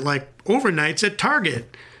working at like overnights at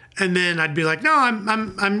Target. And then I'd be like, no,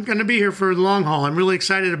 I'm going to be here for the long haul. I'm really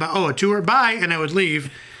excited about, a tour, bye. And I would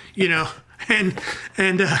leave, and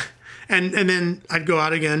then I'd go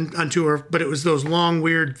out again on tour. But it was those long,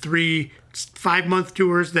 weird 3-5 month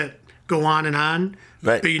tours that go on and on.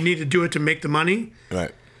 Right. But you need to do it to make the money.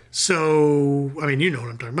 Right. So, you know what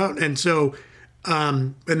I'm talking about. And so,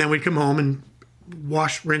 and then we'd come home and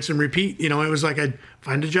wash, rinse, and repeat. It was like I'd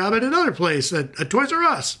find a job at another place, at Toys R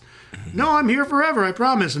Us. No, I'm here forever, I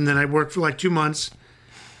promise. And then I'd work for like 2 months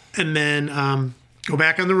and then go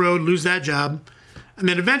back on the road, lose that job. And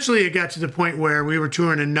then eventually it got to the point where we were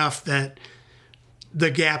touring enough that the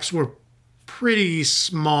gaps were pretty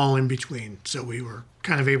small in between. So we were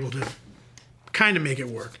kind of able to kind of make it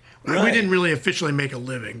work. Right. We didn't really officially make a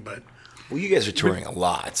living, but... Well, you guys are touring a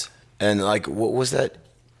lot. And like, what was that?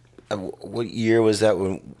 What year was that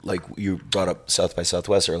when, like, you brought up South by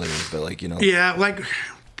Southwest earlier, but like, Yeah, like...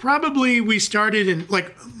 Probably we started in,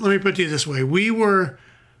 like, let me put it this way. We were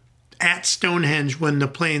at Stonehenge when the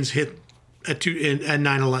planes hit at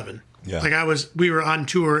 9/11. Yeah. Like we were on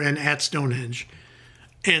tour and at Stonehenge.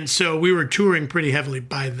 And so we were touring pretty heavily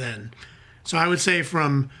by then. So I would say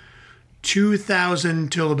from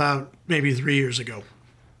 2000 till about maybe 3 years ago.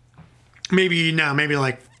 Maybe now, maybe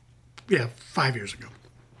like, 5 years ago.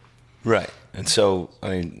 Right. And so,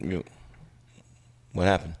 what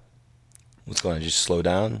happened? What's going on? Just slow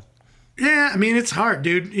down? Yeah, it's hard,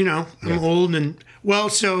 dude. I'm old and... Well,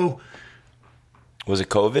 so... Was it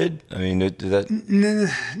COVID? Did that...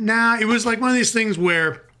 Nah, it was like one of these things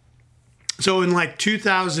where... So in like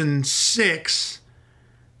 2006,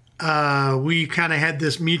 we kind of had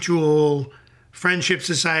this mutual friendship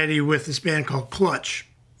society with this band called Clutch.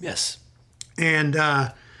 Yes. And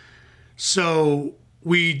so...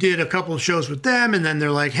 We did a couple of shows with them, and then they're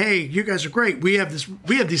like, "Hey, you guys are great. We have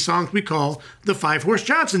these songs we call the 5 Horse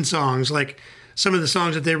Johnson songs. Like some of the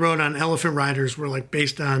songs that they wrote on Elephant Riders were like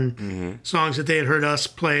based on songs that they had heard us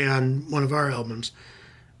play on one of our albums,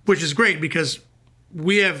 which is great because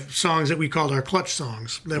we have songs that we called our Clutch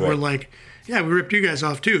songs that were like, yeah, we ripped you guys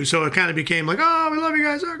off too. So it kind of became like, oh, we love you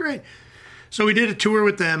guys. Oh, great. So we did a tour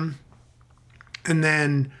with them, and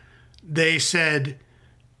then they said,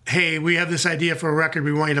 hey, we have this idea for a record.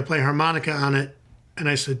 We want you to play harmonica on it. And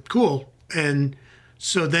I said, cool. And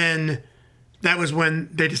so then that was when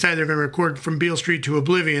they decided they were going to record From Beale Street to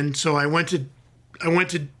Oblivion. So I kind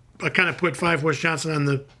of put 5 Horse Johnson on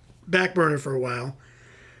the back burner for a while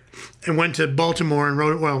and went to Baltimore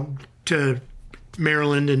and to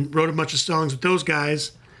Maryland and wrote a bunch of songs with those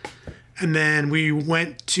guys. And then we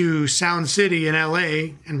went to Sound City in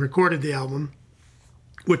LA and recorded the album,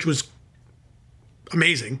 which was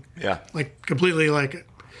amazing. Yeah. Like completely like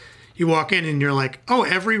you walk in and you're like, oh,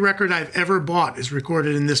 every record I've ever bought is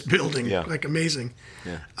recorded in this building. Yeah. Like amazing.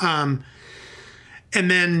 Yeah. And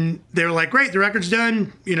then they were like, great, the record's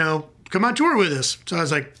done, come on tour with us. So I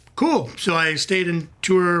was like, cool. So I stayed in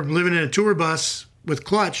tour, living in a tour bus with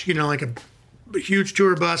Clutch, like a huge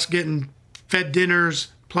tour bus, getting fed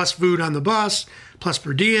dinners, plus food on the bus, plus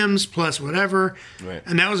per diems, plus whatever. Right.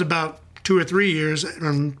 And that was about 2 or 3 years,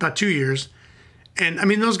 about 2 years. And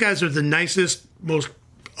those guys are the nicest, most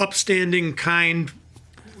upstanding, kind,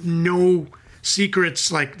 no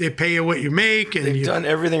secrets. Like they pay you what you make, and they've done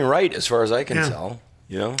everything right as far as I can tell.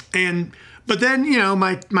 But then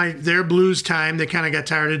their blues time, they kind of got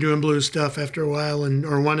tired of doing blues stuff after a while,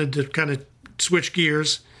 or wanted to kind of switch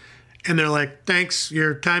gears. And they're like, thanks,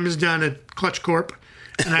 your time is done at Clutch Corp.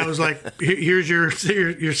 And I was like, here's your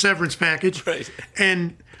severance package. Right.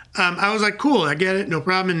 And I was like, cool, I get it, no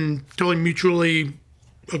problem, and totally mutually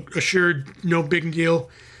assured, no big deal.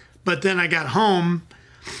 But then I got home,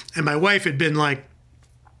 and my wife had been like,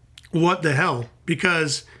 what the hell?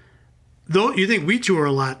 Because though you think we tour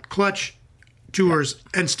a lot, Clutch tours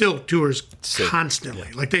and still tours constantly.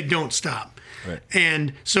 Yeah. Like they don't stop. Right.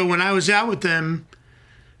 And so when I was out with them,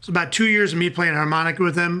 it's about 2 years of me playing harmonica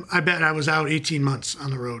with them. I bet I was out 18 months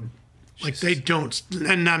on the road. Like they don't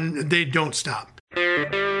stop.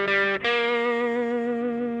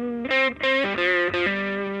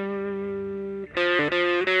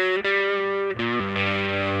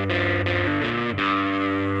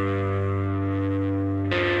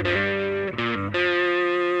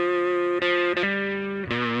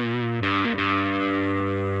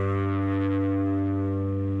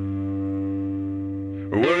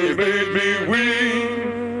 Well, you made me weep,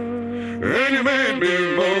 and you made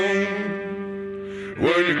me moan.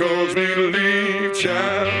 When you caused me to leave,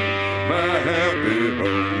 child, my happy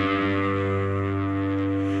home.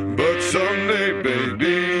 But someday,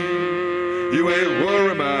 baby, you ain't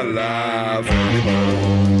worry my life anymore.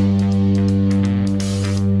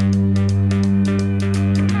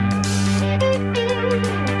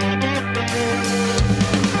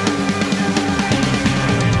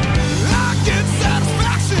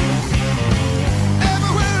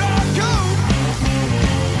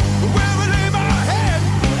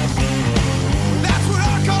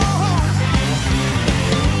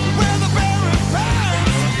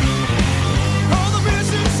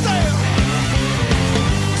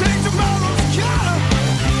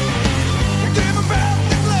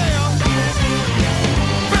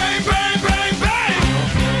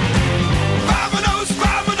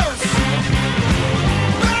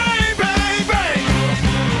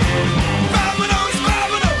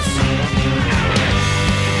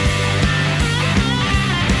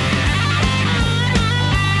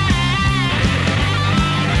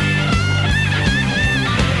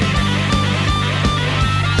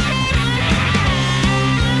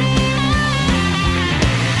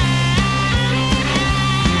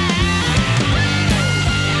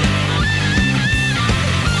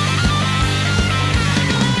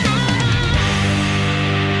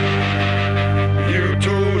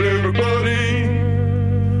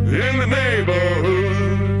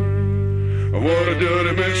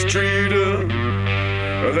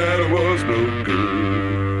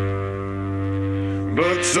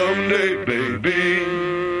 Someday, baby,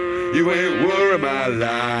 you ain't worry my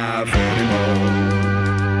life anymore.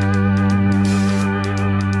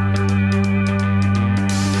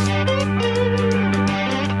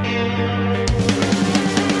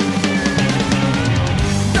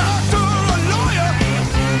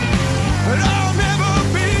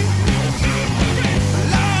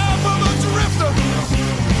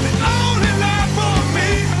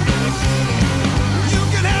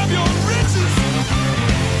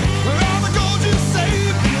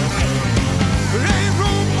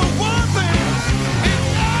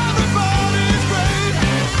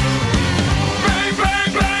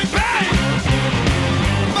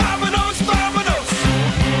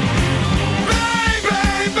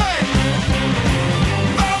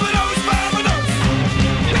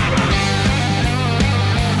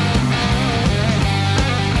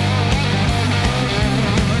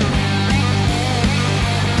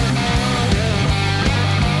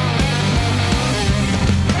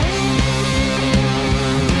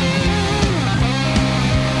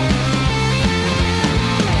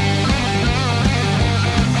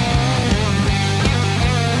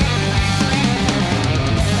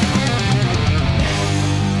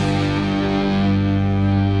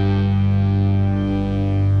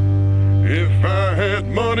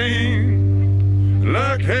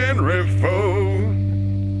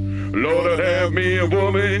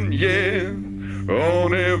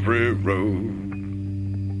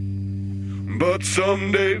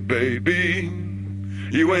 Someday, baby,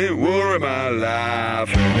 you ain't worry my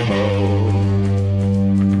life anymore.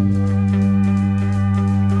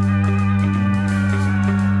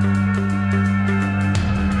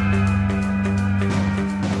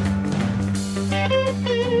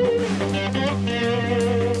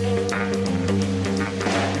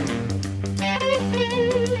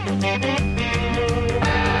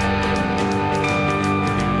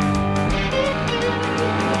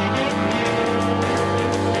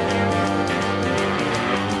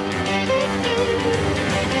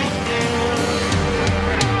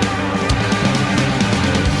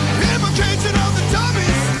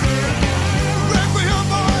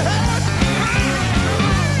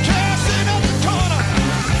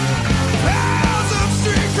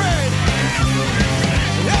 Street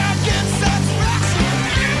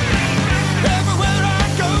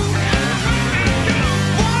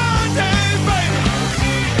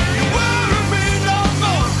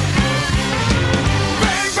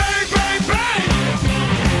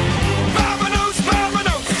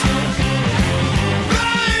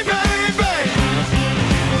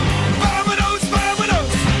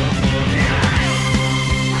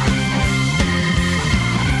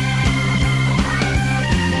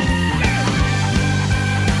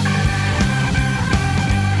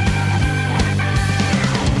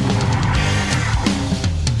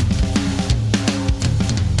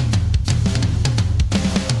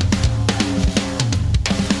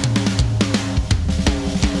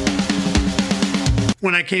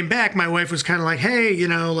when I came back, my wife was kind of like, hey,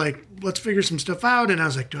 like, let's figure some stuff out. And I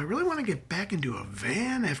was like, do I really want to get back into a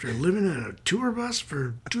van after living in a tour bus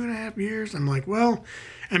for 2.5 years? I'm like, well,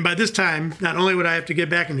 and by this time, not only would I have to get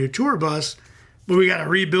back into a tour bus, but we got to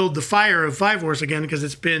rebuild the fire of Five Horse again because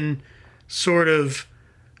it's been sort of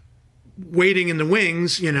waiting in the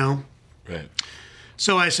wings, Right.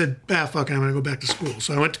 So I said, fuck it, I'm going to go back to school.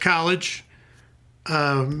 So I went to college. Me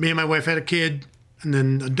and my wife had a kid, and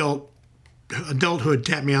then adulthood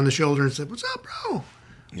tapped me on the shoulder and said, what's up, bro?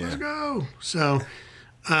 Let's go. So,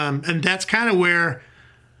 and that's kind of where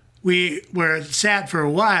it sat for a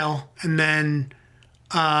while, and then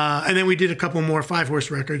we did a couple more Five Horse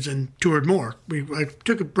records and toured more. I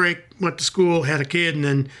took a break, went to school, had a kid, and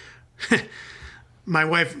then my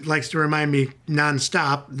wife likes to remind me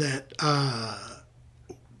nonstop that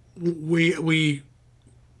we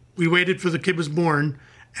waited for the kid was born,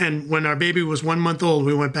 and when our baby was 1 month old,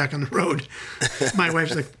 we went back on the road. My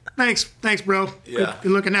wife's like, thanks, bro. Yeah.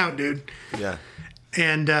 Good looking out, dude. Yeah.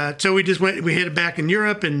 And so we hit it back in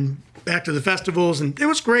Europe and back to the festivals, and it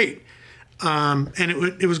was great. And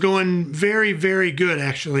it was going very, very good,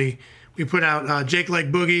 actually. We put out Jake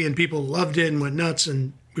Like Boogie, and people loved it and went nuts,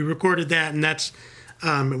 and we recorded that, and that's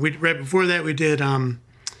right before that we did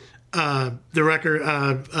the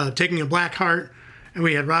record Taking a Black Heart, and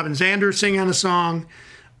we had Robin Zander sing on a song,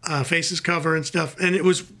 Faces cover and stuff, and it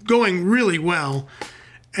was going really well.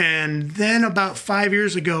 And then about 5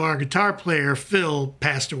 years ago, our guitar player, Phil,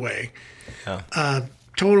 passed away. Yeah.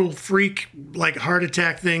 Total freak, like heart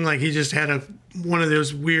attack thing. Like he just had one of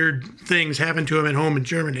those weird things happen to him at home in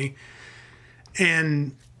Germany.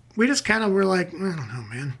 And we just kind of were like, I don't know,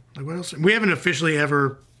 man. Like what else? We haven't officially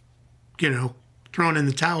ever, thrown in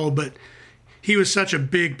the towel, but he was such a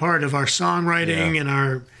big part of our songwriting and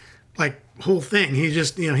our whole thing. He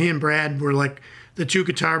just, he and Brad were like the two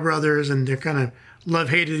guitar brothers, and they're kind of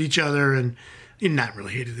love-hated each other, and not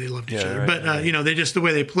really hated, they loved each other. Right, but, right. they just, the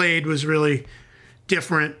way they played was really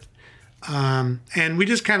different. And we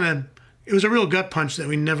just kind of, it was a real gut punch that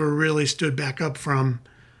we never really stood back up from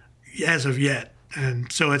as of yet.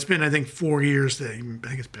 And so it's been, I think, 4 years. I think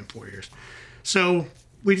it's been 4 years. So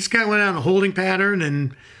we just kind of went on a holding pattern,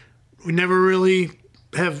 and we never really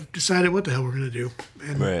have decided what the hell we're going to do.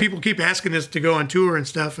 And Right. people keep asking us to go on tour and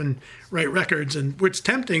stuff and write records, and it's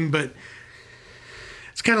tempting, but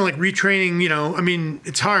it's kind of like retraining,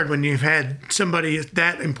 it's hard when you've had somebody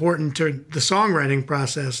that important to the songwriting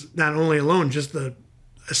process, not only alone, just the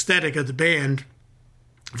aesthetic of the band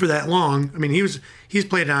for that long. I mean, he's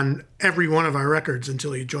played on every one of our records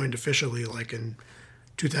until he joined officially, like in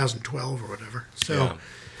 2012 or whatever. So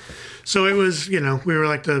it was, we were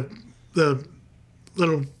like the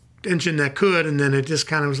little engine that could, and then it just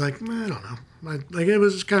kind of was like, I don't know. It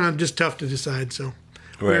was kind of just tough to decide, so.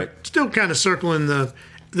 Right. We're still kind of circling the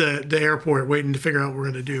airport, waiting to figure out what we're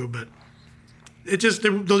going to do. But it just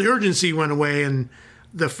the urgency went away, and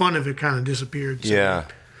the fun of it kind of disappeared. So, Yeah.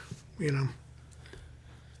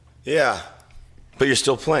 Yeah. But you're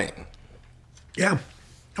still playing. Yeah.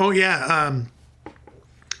 Oh yeah.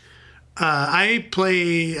 I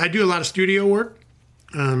do a lot of studio work,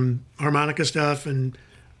 harmonica stuff, and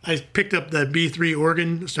I picked up the B3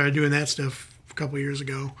 organ. Started doing that stuff a couple of years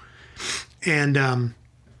ago, and.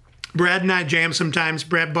 Brad and I jam sometimes.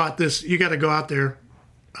 Brad bought this. You got to go out there.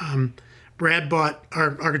 Brad bought,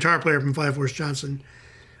 our guitar player from Five Horse Johnson,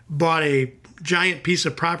 bought a giant piece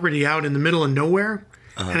of property out in the middle of nowhere,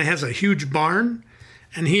 and it has a huge barn.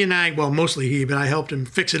 And he and I, well, mostly he, but I helped him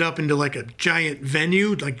fix it up into like a giant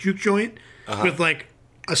venue, like juke joint, with like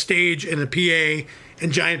a stage and a PA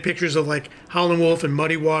and giant pictures of like Howlin' Wolf and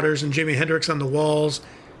Muddy Waters and Jimi Hendrix on the walls.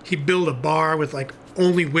 He built a bar with like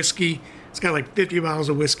only whiskey. It's got like 50 bottles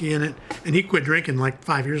of whiskey in it, and he quit drinking like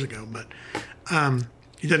 5 years ago, but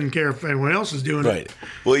he doesn't care if anyone else is doing it. Right.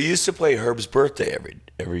 Well, you used to play Herb's birthday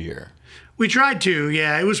every year. We tried to,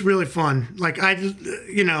 yeah. It was really fun. Like,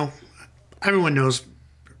 everyone knows,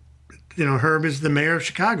 Herb is the mayor of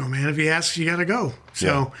Chicago, man. If he asks, you got to go.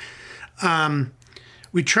 So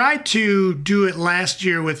we tried to do it last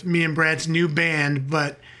year with me and Brad's new band,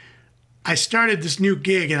 but I started this new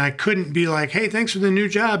gig, and I couldn't be like, hey, thanks for the new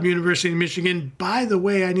job, University of Michigan. By the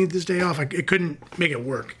way, I need this day off. I couldn't make it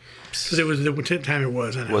work because it was the time it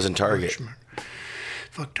was. It wasn't Target.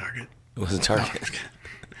 Fuck Target. It wasn't Target.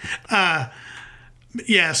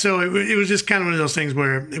 Yeah, so it was just kind of one of those things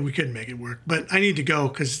where we couldn't make it work. But I need to go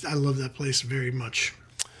because I love that place very much.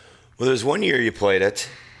 Well, there's one year you played it,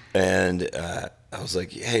 and I was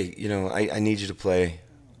like, hey, I need you to play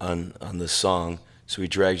on this song. So we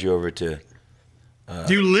dragged you over to...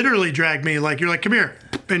 you literally dragged me, you're like, come here.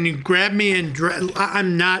 And you grabbed me and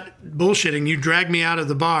I'm not bullshitting. You dragged me out of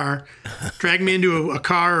the bar, dragged me into a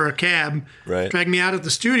car or a cab, Right. dragged me out of the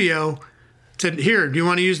studio, said, here, do you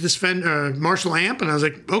want to use this Marshall amp? And I was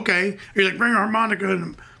like, okay. You're like, bring a harmonica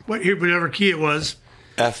and whatever key it was.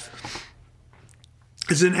 F.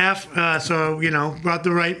 It's an F. So, brought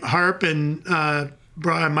the right harp and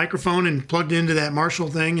brought a microphone and plugged into that Marshall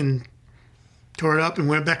thing and tore it up and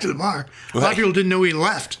went back to the bar. A lot of people didn't know we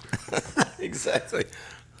left. Exactly.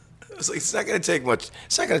 I was like, it's not going to take much.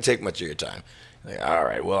 It's not going to take much of your time. Like, all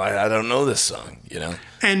right, well, I don't know this song,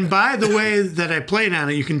 And by the way that I played on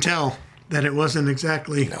it, you can tell that it wasn't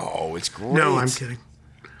exactly. No, it's great. No, I'm kidding.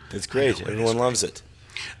 It's great. Everyone loves it.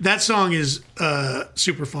 That song is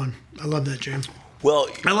super fun. I love that, James. Well,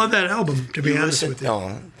 I love that album, to be honest with you.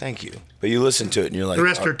 Oh, thank you. But you listen to it and you're like, The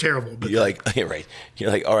rest are terrible. But You're like, you're right.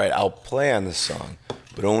 You're like, all right, I'll play on this song,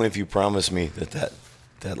 but only if you promise me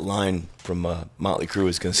that line from Motley Crue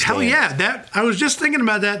is going to stand. hell yeah! I was just thinking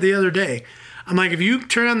about that the other day. I'm like, if you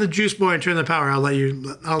turn on the Juice Boy and turn the power,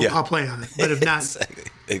 I'll play on it. But if not, Exactly.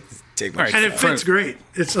 Take my All right. and it fits great.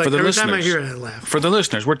 It's like For the every time I listeners- hear it, I laugh. For the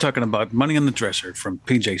listeners, we're talking about Money on the Dresser from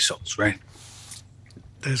PJ Souls, right?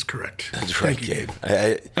 That is correct. That's right, Thank you, Gabe.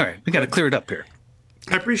 All right, we got to clear it up here.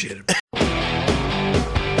 I appreciate it.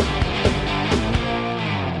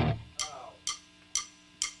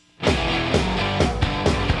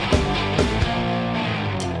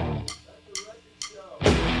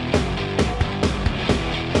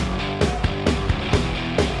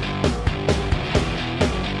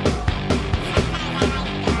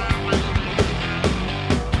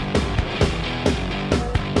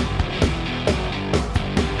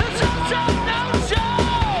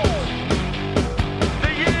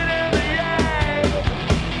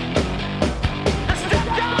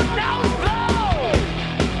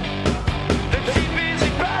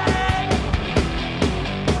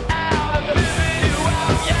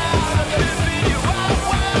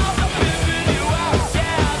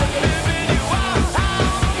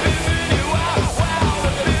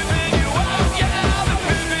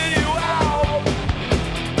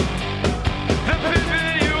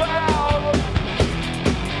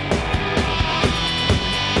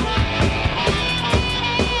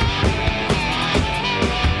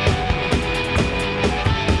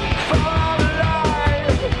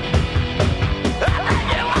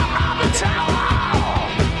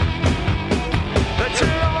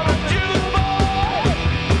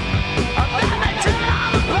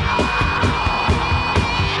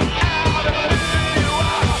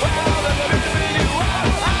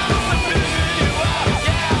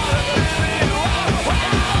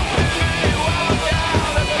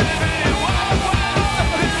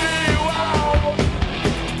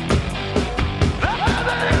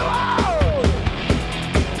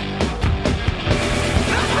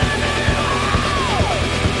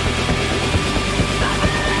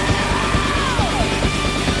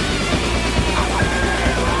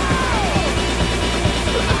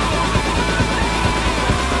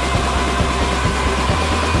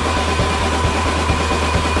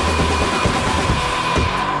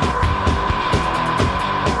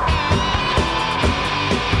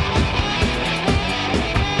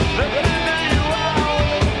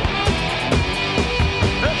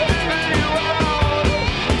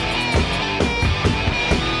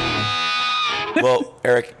 Well,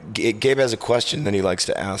 Eric, Gabe has a question that he likes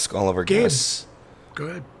to ask all of our guests. Go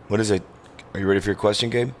ahead. What is it? Are you ready for your question,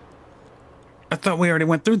 Gabe? I thought we already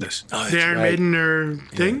went through this. Oh, The Iron Maiden or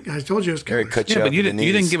thing? I told you it was Eric coming. cut you Yeah, off but you at the didn't.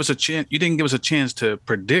 You didn't knees. give us a chance. You didn't give us a chance to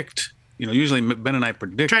predict. Usually Ben and I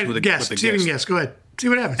predict Try with to the guess. with the See if you guest. can guess. Go ahead. See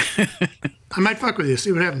what happens. I might fuck with you.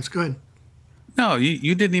 See what happens. Go ahead. No,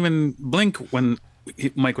 you didn't even blink when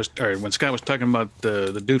when Scott was talking about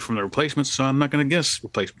the dude from the Replacements. So I'm not going to guess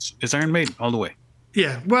Replacements. It's Iron Maiden all the way.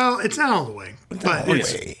 Yeah. Well, it's not all the way, but all the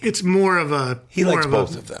it's way. it's more of a. He more likes of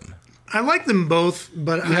both of them. I like them both,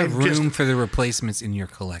 but You I have room just for the replacements in your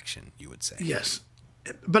collection, you would say. yes.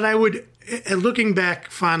 But I would, looking back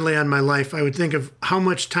fondly on my life, I would think of how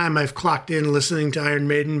much time I've clocked in listening to Iron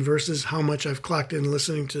Maiden versus how much I've clocked in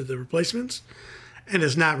listening to the Replacements, and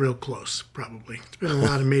it's not real close. Probably it's been a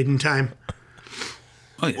lot of Maiden time.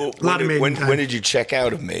 Oh yeah. Well, A lot of Maiden time. when did you check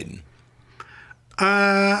out of Maiden?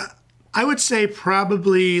 I would say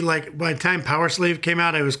probably like by the time Power Slave came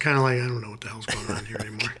out, I was kind of like, I don't know what the hell's going on here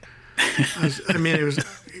anymore.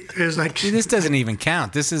 It was like, See, this doesn't even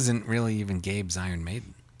count. This isn't really even Gabe's Iron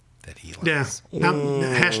Maiden that he likes. yeah,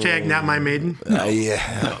 hashtag not my Maiden.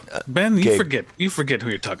 Yeah. Ben, you Gabe. forget who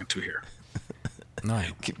you're talking to here. No,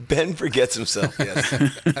 Ben forgets himself. Yes.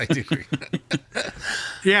 I do.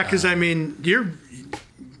 Yeah, because I mean, you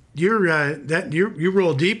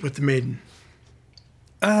roll deep with the Maiden.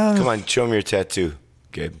 Come on, show me your tattoo,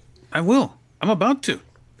 Gabe. I will. I'm about to.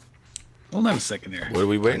 Hold on a second here. What are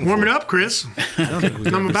we waiting Warm for? it up, Chris. I don't think we've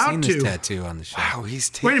I'm ever about seen this to. tattoo on the show. Wow, he's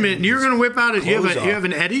Wait a minute. You're going to whip out you Clothes have off.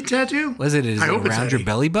 an Eddie tattoo? Was it? Is I it hope it's around your Eddie.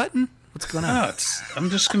 belly button? What's going on? No, I'm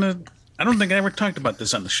just gonna. I don't think I ever talked about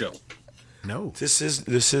this on the show. No. This is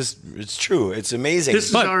it's true. It's amazing. This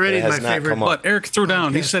is already it has my not favorite. come up. But Eric threw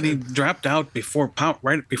down. He Podcast. said he dropped out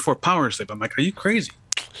right before Power Slip. I'm like, are you crazy?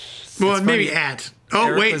 Well, maybe funny. at. Oh,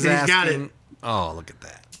 Eric wait, was he's got asking- it. Oh, look at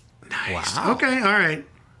that. Wow. Okay, all right.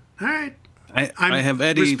 All right. I have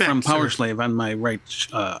Eddie respect, from Power sir. Slave on my right.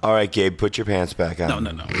 All right, Gabe, put your pants back on.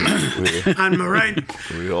 No. On my right.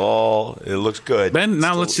 It looks good. Ben,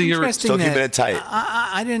 now let's see your. Interesting Still that- keeping it tight.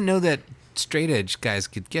 I didn't know that straight edge guys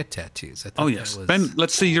could get tattoos. I thought Oh that yes, was- Ben.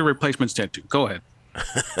 Let's see your replacement's tattoo. Go ahead.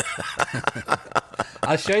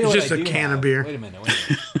 I'll show you It's what just I a do can have. of beer. Wait a minute.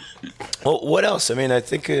 Well, what else? I mean, I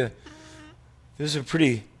think this is a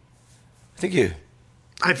pretty. I think you.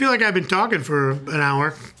 I feel like I've been talking for an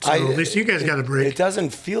hour, so at least you guys got a It break.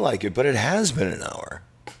 doesn't feel like it, but it has been an hour.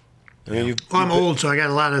 I mean, Well, I'm old, so I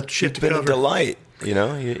got a lot of shit You've to been a cover. delight. You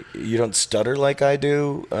know, you don't stutter like I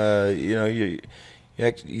do. You know,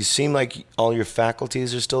 you seem like all your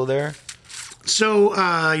faculties are still there. So,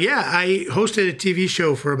 yeah, I hosted a TV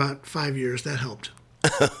show for about 5 years. That helped.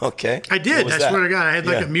 Okay. I What did. was I that? swear to God. I had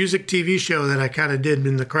like Yeah. a music TV show that I kind of did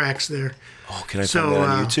in the cracks there. Oh, can I So, find that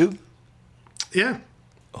on YouTube? Yeah.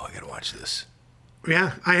 Oh, I gotta watch this.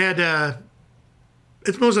 Yeah. I had,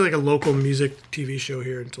 it's mostly like a local music TV show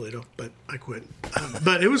here in Toledo, but I quit.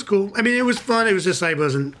 But it was cool. I mean, it was fun. It was just, I'm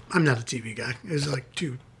not a TV guy. It was like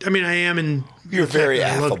I am in. You're very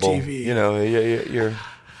I love affable. TV. You know, you're.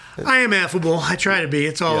 I am affable. I try to be.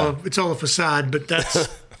 It's all Yeah. it's all a facade, but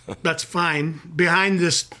that's fine. Behind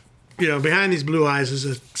this, behind these blue eyes is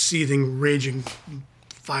a seething, raging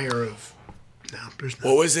fire of. No, there's not.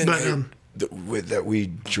 What was it But that we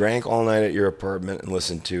drank all night at your apartment and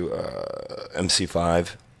listened to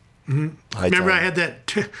MC5? Mm-hmm. remember, I had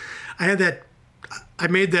that. I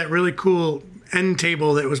made that really cool end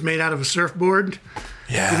table that was made out of a surfboard.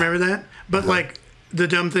 Yeah. You remember that? But like the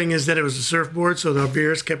dumb thing is that it was a surfboard, so the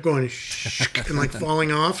beers kept going and like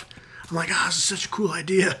falling off. I'm like, this is such a cool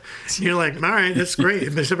idea. And you're like, all right, that's great.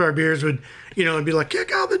 Except our beers would, it'd be like,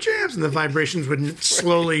 kick out the jams, and the vibrations would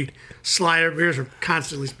slowly slide. Our beers were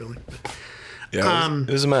constantly spilling. Yeah, it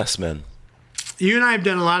was a mess, man. You and I have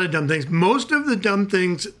done a lot of dumb things. Most of the dumb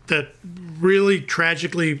things that really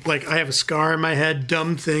tragically, like I have a scar in my head,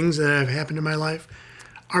 dumb things that have happened in my life,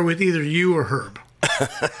 are with either you or Herb.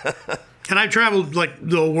 And I've traveled like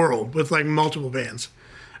the world with like multiple bands.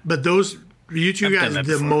 But you two I've guys, done that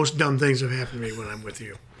the before. most dumb things have happened to me when I'm with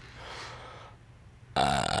you.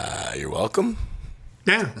 You're welcome.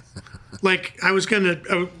 Yeah. Like I was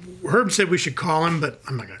Herb said we should call him, but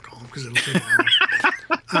I'm not going to call him because it'll take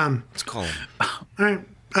long. Let's call him. All right.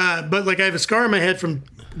 But like I have a scar in my head from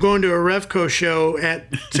going to a Revco show at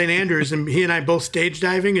St. Andrews, and he and I both stage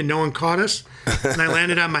diving, and no one caught us. And I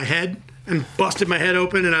landed on my head and busted my head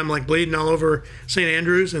open, and I'm like bleeding all over St.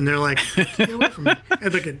 Andrews, and they're like, "Get away from me!" I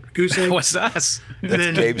had like a goose egg. What's us? And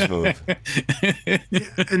then, Gabe's move.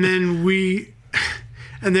 and then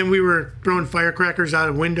we were throwing firecrackers out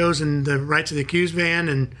of windows in the Rights of the Accused van,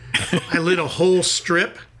 and I lit a whole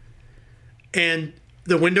strip, and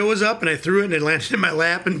the window was up, and I threw it, and it landed in my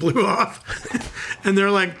lap and blew off. And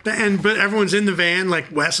they're like, but everyone's in the van,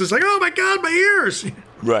 like Wes is like, "Oh my God, my ears!"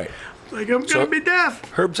 Right. Like I'm gonna be deaf.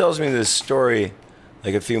 Herb tells me this story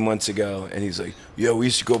like a few months ago, and he's like, "Yeah, we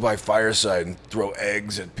used to go by Fireside and throw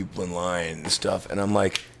eggs at people in line and stuff." And I'm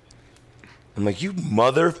like, "You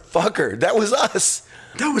motherfucker! That was us."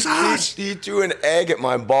 That was us. He threw an egg at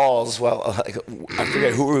my balls. Well, like, I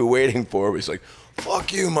forget who we were waiting for, but he's like,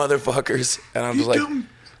 "Fuck you, motherfuckers!" And I was like, dumb.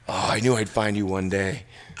 "Oh, I knew I'd find you one day."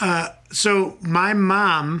 So my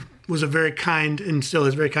mom was a very kind, and still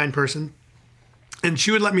is a very kind person, and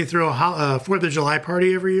she would let me throw a 4th of July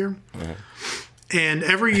party every year. And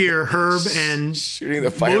every year, Herb and Shooting the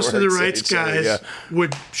most of the fireworks at Rights each other, guys yeah.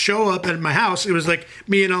 would show up at my house. It was like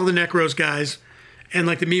me and all the Necros guys, and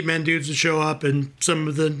like the Meat Men dudes would show up, and some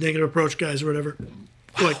of the Negative Approach guys or whatever,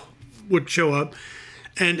 like would show up,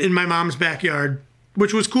 and in my mom's backyard,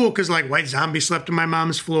 which was cool because like White Zombie slept on my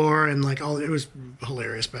mom's floor, and like it was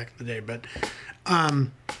hilarious back in the day. But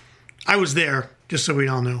I was there, just so we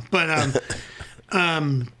all know. But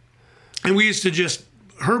and we used to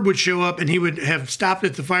Herb would show up, and he would have stopped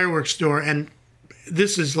at the fireworks store, and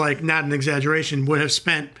this is like not an exaggeration, would have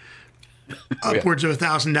spent upwards of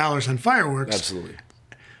 $1,000 on fireworks. Absolutely.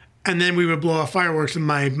 And then we would blow off fireworks in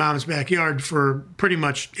my mom's backyard for pretty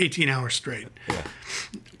much 18 hours straight.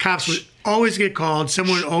 cops would always get called.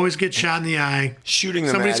 Someone would always get shot in the eye. Shooting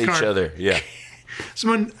them Somebody's at each car- other. Yeah.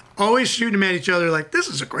 Someone always shooting them at each other like, this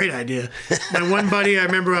is a great idea. My one buddy, I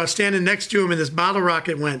remember I was standing next to him and this bottle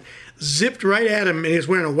rocket went, zipped right at him, and he was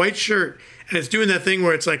wearing a white shirt, and it's doing that thing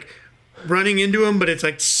where it's like running into him, but it's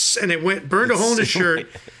like, and it went, burned a hole in his shirt,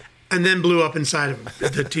 and then blew up inside of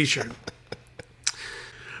him, the t-shirt.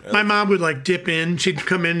 My mom would like dip in. She'd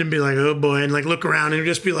come in and be like, "Oh boy," and like look around, and it'd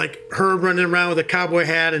just be like her running around with a cowboy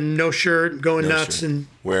hat and no shirt, going nuts, shirt. and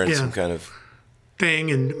Wearing some kind of thing,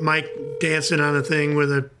 and Mike dancing on a thing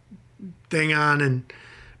with a thing on, and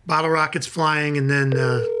bottle rockets flying, and then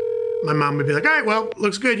my mom would be like, "All right, well,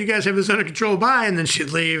 looks good. You guys have this under control. Bye," and then she'd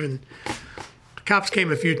leave, and the cops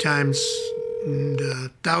came a few times, and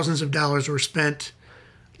thousands of dollars were spent,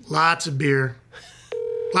 lots of beer.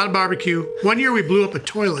 A lot of barbecue. One year we blew up a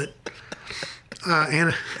toilet,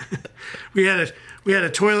 and we had a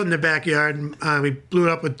toilet in the backyard. And, we blew it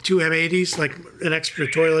up with 2 M80s, like an extra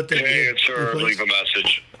toilet. That Hey, it's Herb. Leave a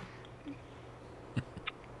message.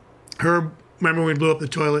 Herb, remember when we blew up the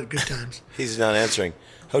toilet? Good times. He's not answering.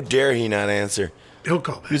 How dare he not answer? He'll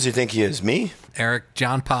call back. Who does he think he is? Me? Eric,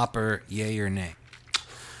 John Popper, yay or nay?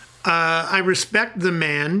 I respect the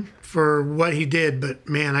man for what he did, but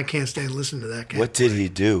man, I can't stand listening to that guy. What did he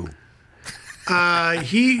do?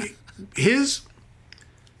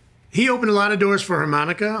 He opened a lot of doors for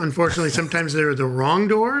harmonica. Unfortunately, sometimes they're the wrong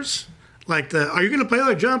doors. Like are you going to play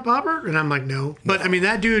like John Popper? And I'm like, no. But I mean,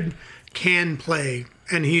 that dude can play,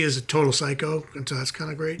 and he is a total psycho, and so that's kind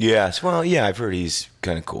of great. Yes. Well, yeah, I've heard he's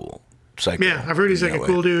kind of cool. Psycho. Yeah, I've heard he's like a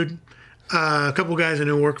cool dude. A couple guys I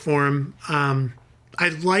know work for him. I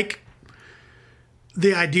like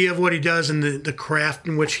the idea of what he does and the craft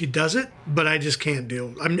in which he does it, but I just can't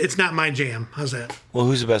deal. It's not my jam. How's that? Well,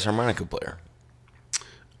 who's the best harmonica player?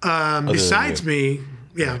 Besides me,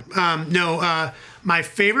 yeah. My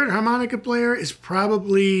favorite harmonica player is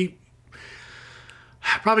probably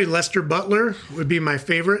Lester Butler would be my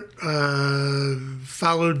favorite,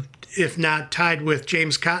 followed, if not tied with,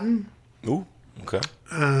 James Cotton. Ooh, okay.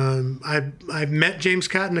 I've met James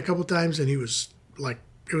Cotton a couple times, and it was like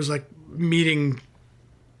meeting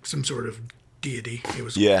some sort of deity. It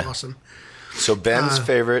was awesome. So Ben's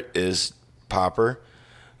favorite is Popper.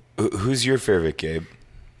 Who's your favorite, Gabe?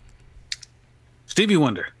 Stevie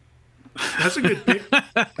Wonder. That's a good pick.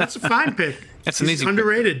 That's a fine pick. That's an He's easy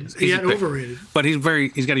underrated. Easy Yet pick. overrated. But he's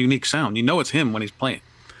got a unique sound. You know it's him when he's playing.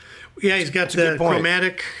 Yeah, he's got the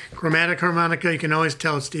chromatic harmonica. You can always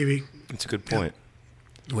tell it's Stevie. That's a good point.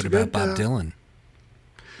 What about Bob Dylan?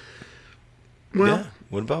 Well, Yeah.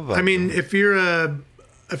 What about Bob? I mean, if you're a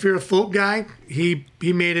folk guy, he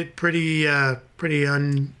made it pretty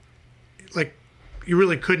like you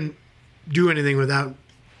really couldn't do anything without.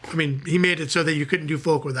 I mean, he made it so that you couldn't do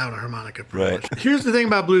folk without a harmonica. Right. Much. Here's the thing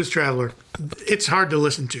about Blues Traveler: it's hard to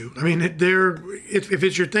listen to. I mean, if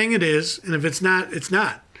it's your thing, it is, and if it's not, it's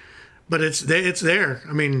not. But it's there.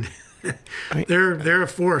 I mean, they're a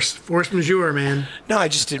force majeure, man. No, I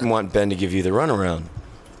just didn't want Ben to give you the runaround.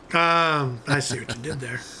 I see what you did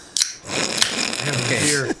there.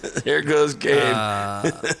 Here. There goes Gabe.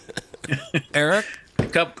 Eric?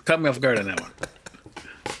 Cut me off guard on that one.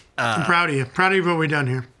 I'm proud of you. Proud of what we've done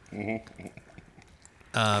here.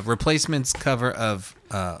 Replacements cover of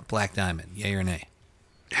Black Diamond, yay or nay?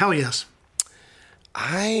 Hell yes.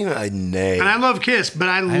 I'm a nay. And I love Kiss, but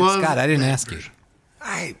I love. Scott, I didn't ask you.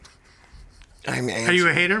 I'm Are you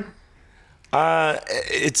a hater?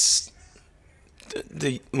 It's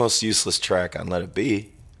the most useless track on Let It Be.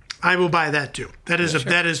 I will buy that too. That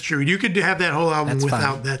is true. You could have that whole album That's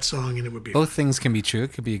without fine. that song, and it would be. Both things can be true.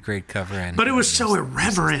 It could be a great cover. But it was so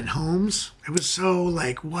irreverent, Holmes. It was so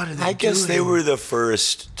like, what are they I guess doing? they were the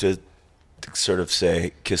first to sort of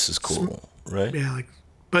say Kiss is cool, right? Yeah, like,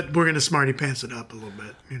 but we're gonna smarty pants it up a little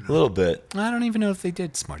bit. You know. A little bit. I don't even know if they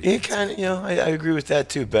did Smarty. It kind of, I agree with that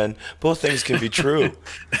too, Ben. Both things can be true.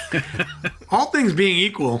 All things being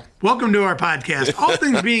equal, welcome to our podcast. All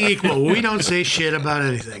things being equal, we don't say shit about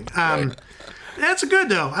anything. That's good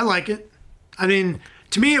though. I like it. I mean,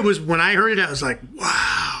 to me, it was when I heard it, I was like,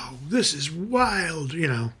 "Wow, this is wild." You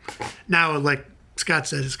know. Now, like Scott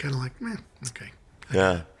said, it's kind of like, okay.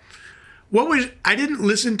 Yeah. I didn't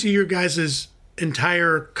listen to your guys'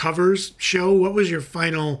 entire covers show. What was your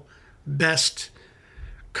final best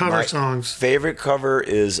cover My songs? favorite cover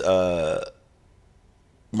is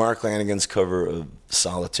Mark Lanigan's cover of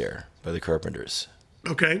Solitaire by the Carpenters.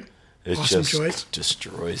 Okay. It Awesome just choice.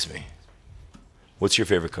 destroys me. What's your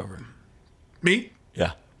favorite cover? Me?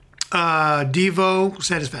 Yeah. Devo,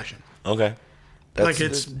 Satisfaction. Okay. People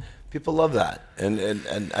people love that,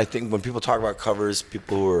 and I think when people talk about covers,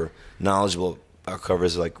 people who are knowledgeable our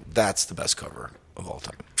covers, like, that's the best cover of all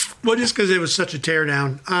time. Well, just because it was such a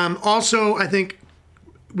teardown. Also, I think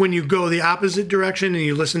when you go the opposite direction and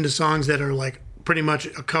you listen to songs that are like pretty much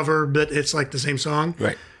a cover, but it's like the same song.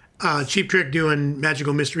 Right. Cheap Trick doing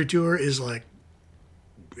Magical Mystery Tour is like,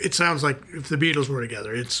 it sounds like if the Beatles were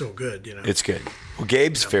together. It's so good, you know. It's good. Well,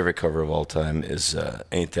 Gabe's favorite cover of all time is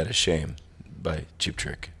Ain't That a Shame by Cheap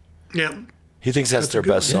Trick. Yeah. He thinks that's their a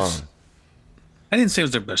good best one. song. I didn't say it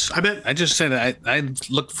was their best song. I bet- I just said I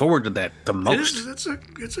look forward to that the most. It's a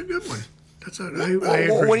good one. I Well,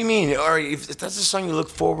 agree. what do you mean? All right, if that's the song you look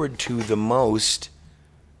forward to the most,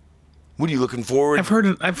 what are you looking forward? I've heard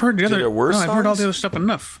the other. their worst I've heard all the songs? other stuff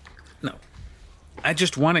enough. No, I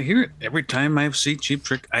just want to hear it every time I see Cheap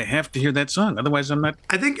Trick. I have to hear that song. Otherwise, I'm not.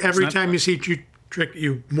 I think every not- time you see Cheap Trick,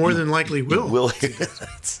 you more than likely will. Will hear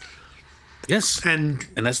that. Yes, And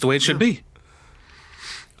that's the way it should be.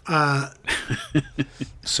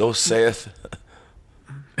 So saith.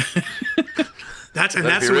 that's Let it the be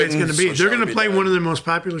way it's written, going to be. so They're shall going it to be play done. one of their most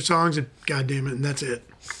popular songs, and God damn it, and that's it.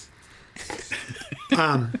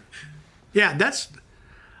 Yeah, that's.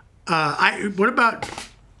 What about?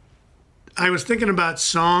 I was thinking about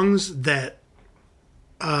songs that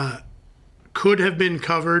could have been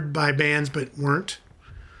covered by bands but weren't.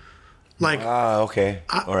 Like, Okay.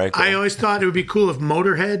 All right. Cool. I always thought it would be cool if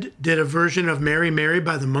Motorhead did a version of "Mary Mary"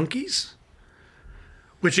 by the Monkees,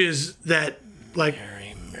 which is that like. Mary.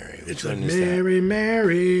 It's Which like one is that? Mary,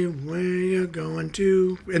 Mary, where you going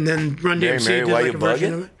to? And then Run Mary, DMC Mary, did why like you a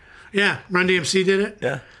version bugging? of it. Yeah, Run DMC did it.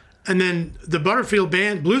 Yeah. And then the Butterfield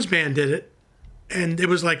Blues Band did it. And it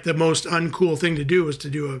was like the most uncool thing to do was to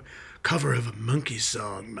do a cover of a Monkey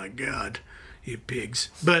song. My God, you pigs.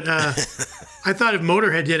 But I thought if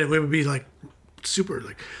Motorhead did it, it would be like super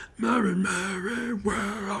like, Mary, Mary, where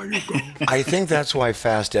are you going? I think that's why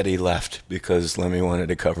Fast Eddie left, because Lemmy wanted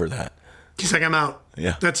to cover that. He's like, I'm out.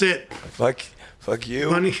 Yeah. That's it. Fuck you.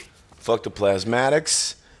 Money. Fuck the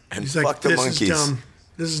Plasmatics. And He's fuck like, the this Monkeys. is dumb.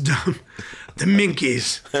 This is dumb. The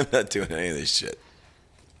Minkies. I'm not doing any of this shit.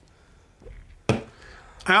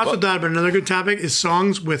 I also thought about another good topic is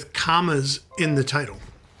songs with commas in the title.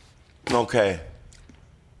 Okay.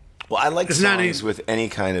 Well, I like It's not songs a- with any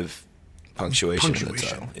kind of punctuation in the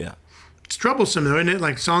Punctuation. title. Yeah. It's troublesome though, isn't it?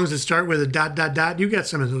 Like songs that start with a ... You got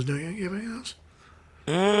some of those, don't you? You have any of those?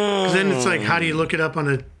 Because then it's like, how do you look it up on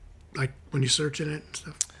a, like when you search in it and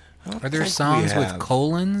stuff? Are there think we songs with have.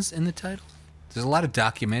 colons in the title? There's a lot of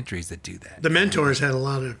documentaries that do that. The Mentors had a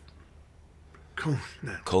lot of.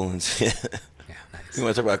 Colons. Yeah, nice. You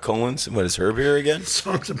want to talk about colons? What is Herb here again?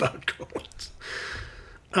 Songs about colons.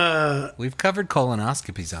 We've covered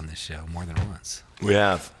colonoscopies on this show more than once. We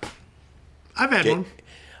have. I've had one.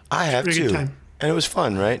 I have Pretty good too. time. And it was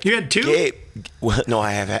fun, right? You had two? Gabe. Well, no,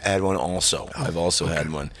 I have had one also. I've also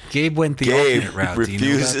had one. Gabe went the Gabe alternate route. Do you know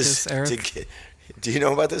about refuses this, Eric? to get. Do you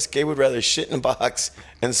know about this? Gabe would rather shit in a box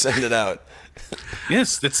and send it out.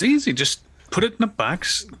 Yes, that's easy. Just put it in a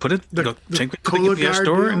box. Put it. The- go, the take it to the Cologuard UPS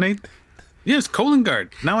store, deal? and they. Yes,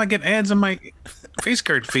 Cologuard. Now I get ads on my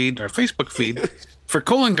FaceGuard feed or Facebook feed for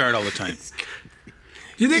Cologuard all the time.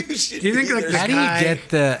 Do you think like the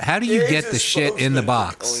How do you guy? get the shit in the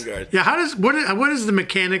box? Yeah, what is the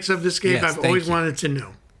mechanics of this game? Yes, I've thank always you. wanted to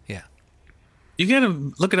know. Yeah. You gotta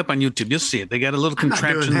look it up on YouTube. You'll see it. They got a little not doing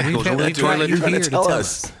contraption that. that goes You're over the That's why toilet. you're here trying to to tell tell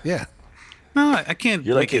us. us. Yeah. No, I can't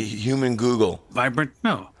You're like make a it human Google. vibrant.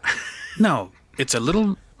 No, no. It's a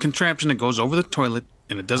little contraption that goes over the toilet,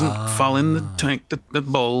 and it doesn't fall in the tank, the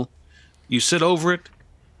bowl. You sit over it,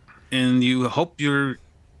 and you hope your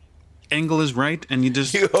angle is right, and you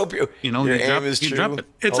just You hope your you aim drop, is you true. drop it.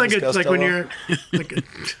 It's Elvis like when Costello. you're like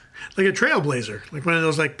a trailblazer, like one of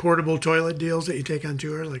those like portable toilet deals that you take on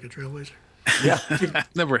tour, like a trailblazer. I've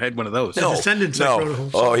never had one of those. No, Descendants like no. Frodo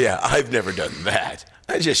Holmes. Oh yeah, I've never done that.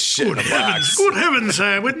 I just shit in a box. Good heavens,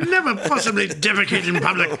 I would never possibly defecate in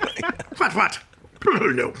public. What? Oh,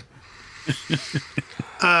 no.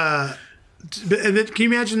 And then, can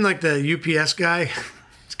you imagine like the UPS guy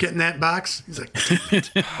getting that box? He's like,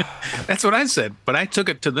 That's what I said, but I took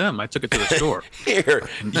it to them. I took it to the store. Here,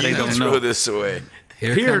 They you don't throw know. this away.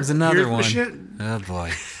 Here Here, comes another here's the one. shit. Oh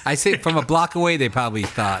boy. I say from a block away they probably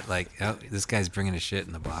thought like, oh, this guy's bringing a shit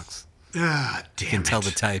in the box. ah, You damn can it. tell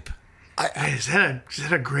the type. Is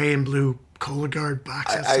that a gray and blue Cologuard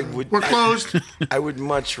box? We're I- closed. I would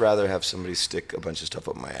much rather have somebody stick a bunch of stuff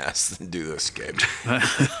up my ass than do this game.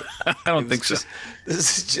 I don't think so.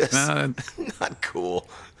 This is just Uh, not cool.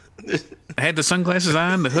 I had the sunglasses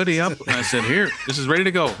on, the hoodie up, and I said, "Here, this is ready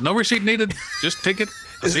to go. No receipt needed. Just take it.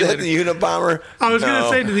 I'll Is see you that later." the Unabomber? I was going to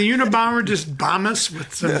No. say, did the Unabomber just bomb us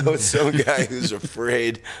with some... No, it's some guy who's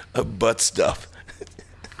afraid of butt stuff.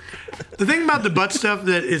 The thing about the butt stuff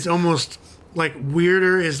that is almost like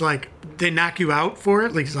weirder is like they knock you out for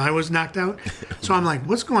it. Like 'cause I was knocked out, so I'm like,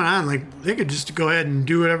 what's going on? Like they could just go ahead and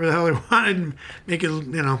do whatever the hell they wanted and make it. I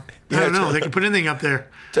don't know. Totally. They could put anything up there.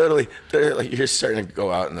 Totally. They're like, you're starting to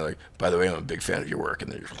go out and they're like, by the way, I'm a big fan of your work.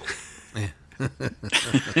 And they're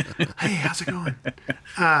Hey, how's it going?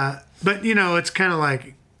 But it's kind of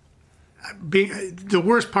like being. The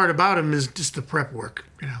worst part about them is just the prep work.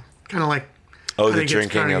 Kind of like. oh, I the think it's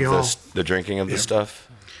drinking Carnegie of Hall. the drinking of the stuff.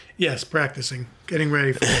 Yes, practicing, getting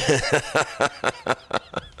ready for it.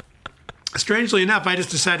 Strangely enough, I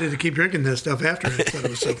just decided to keep drinking this stuff after it. I thought it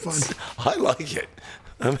was so fun. I like it.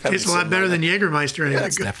 I'm having Tastes a lot some better of than Jägermeister. Anyway.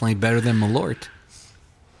 It's definitely better than Malort.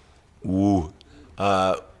 that. Ooh.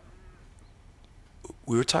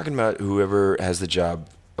 We were talking about whoever has the job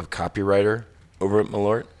of copywriter over at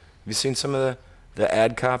Malort. Have you seen some of the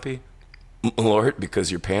ad copy? Malort,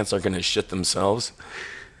 because your pants aren't going to shit themselves.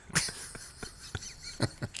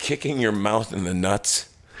 Kicking your mouth in the nuts.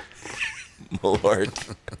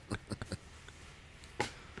 Malort.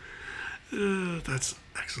 That's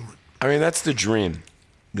excellent. I mean, that's the dream.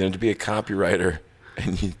 To be a copywriter,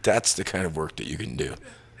 and that's the kind of work that you can do.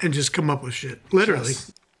 And just come up with shit, literally.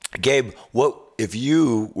 Gabe, what if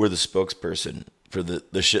you were the spokesperson for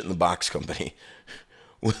the Shit in the Box company?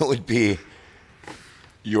 What would be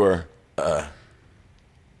your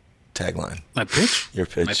tagline? My pitch? Your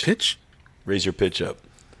pitch. My pitch? Raise your pitch up.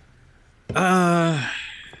 I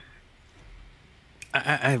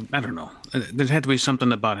don't know. There had to be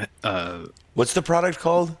something about What's the product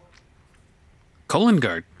called? colon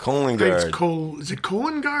guard. Colon Is guard. it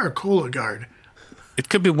Colon-Guard or Cola-Guard? It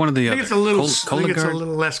could be one of the I other. think it's a little. I Colon think it's a guard?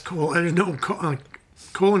 little less cool. There's no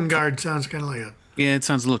Colon-Guard sounds kind of like a. Yeah, it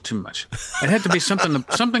sounds a little too much. It had to be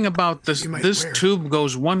something about this. You might This wear. tube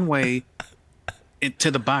goes one way,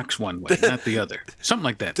 to the box one way, not the other. Something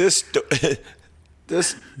like that.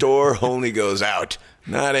 This door only goes out,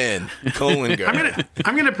 not in. Colon guard.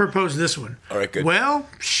 I'm gonna propose this one. All right, good. Well,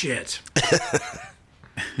 shit.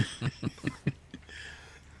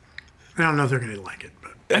 I don't know if they're gonna like it,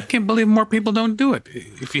 but I can't believe more people don't do it.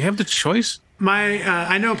 If you have the choice,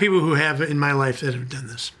 I know people who have in my life that have done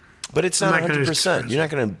this. But it's I'm not not gonna 100%. express You're not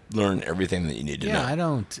going to learn everything that you need to know. Yeah, I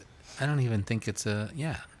don't even think it's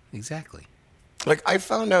exactly. Like, I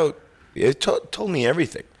found out, it told me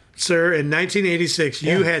everything. Sir, in 1986,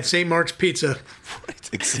 you had St. Mark's Pizza. Right,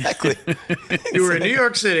 exactly. You were in New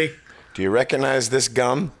York City. Do you recognize this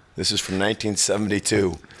gum? This is from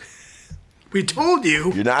 1972. We told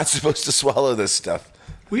you. You're not supposed to swallow this stuff.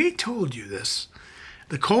 We told you this.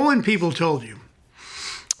 The colon people told you.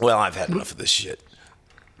 Well, I've had enough of this shit.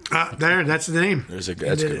 That's the name. That's a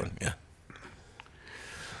good one, yeah.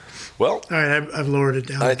 Well, All right, I've lowered it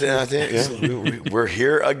down. I think yeah, we're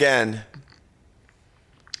here again.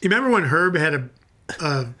 You remember when Herb had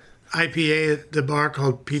a IPA at the bar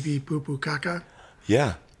called Pee Pee Poo Poo Caca?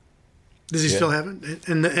 Yeah. Does he still have it?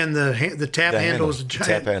 And the tap handle is a giant.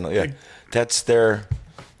 Tap handle, yeah. That's their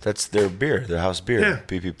beer, their house beer. Yeah.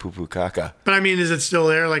 Pee Pee Poo Poo Caca. But I mean, is it still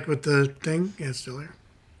there? Like with the thing? Yeah, it's still there.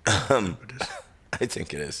 It is. I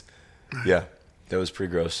think it is. Yeah, that was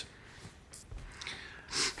pretty gross.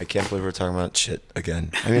 I can't believe we're talking about shit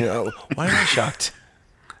again. I mean, why am I shocked?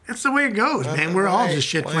 That's the way it goes, man. We're all just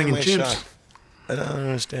shit Why flinging am I chimps. shocked? I don't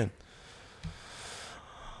understand.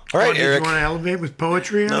 All right, Did Eric. you want to elevate with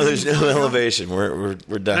poetry? No, there's no elevation. We're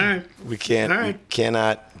done. All right. We can't. All right. We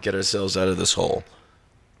cannot get ourselves out of this hole.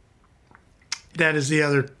 That is the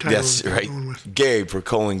other title. Yes, that we're right. going with. Gabe for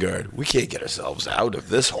Colon Guard. We can't get ourselves out of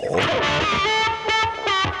this hole.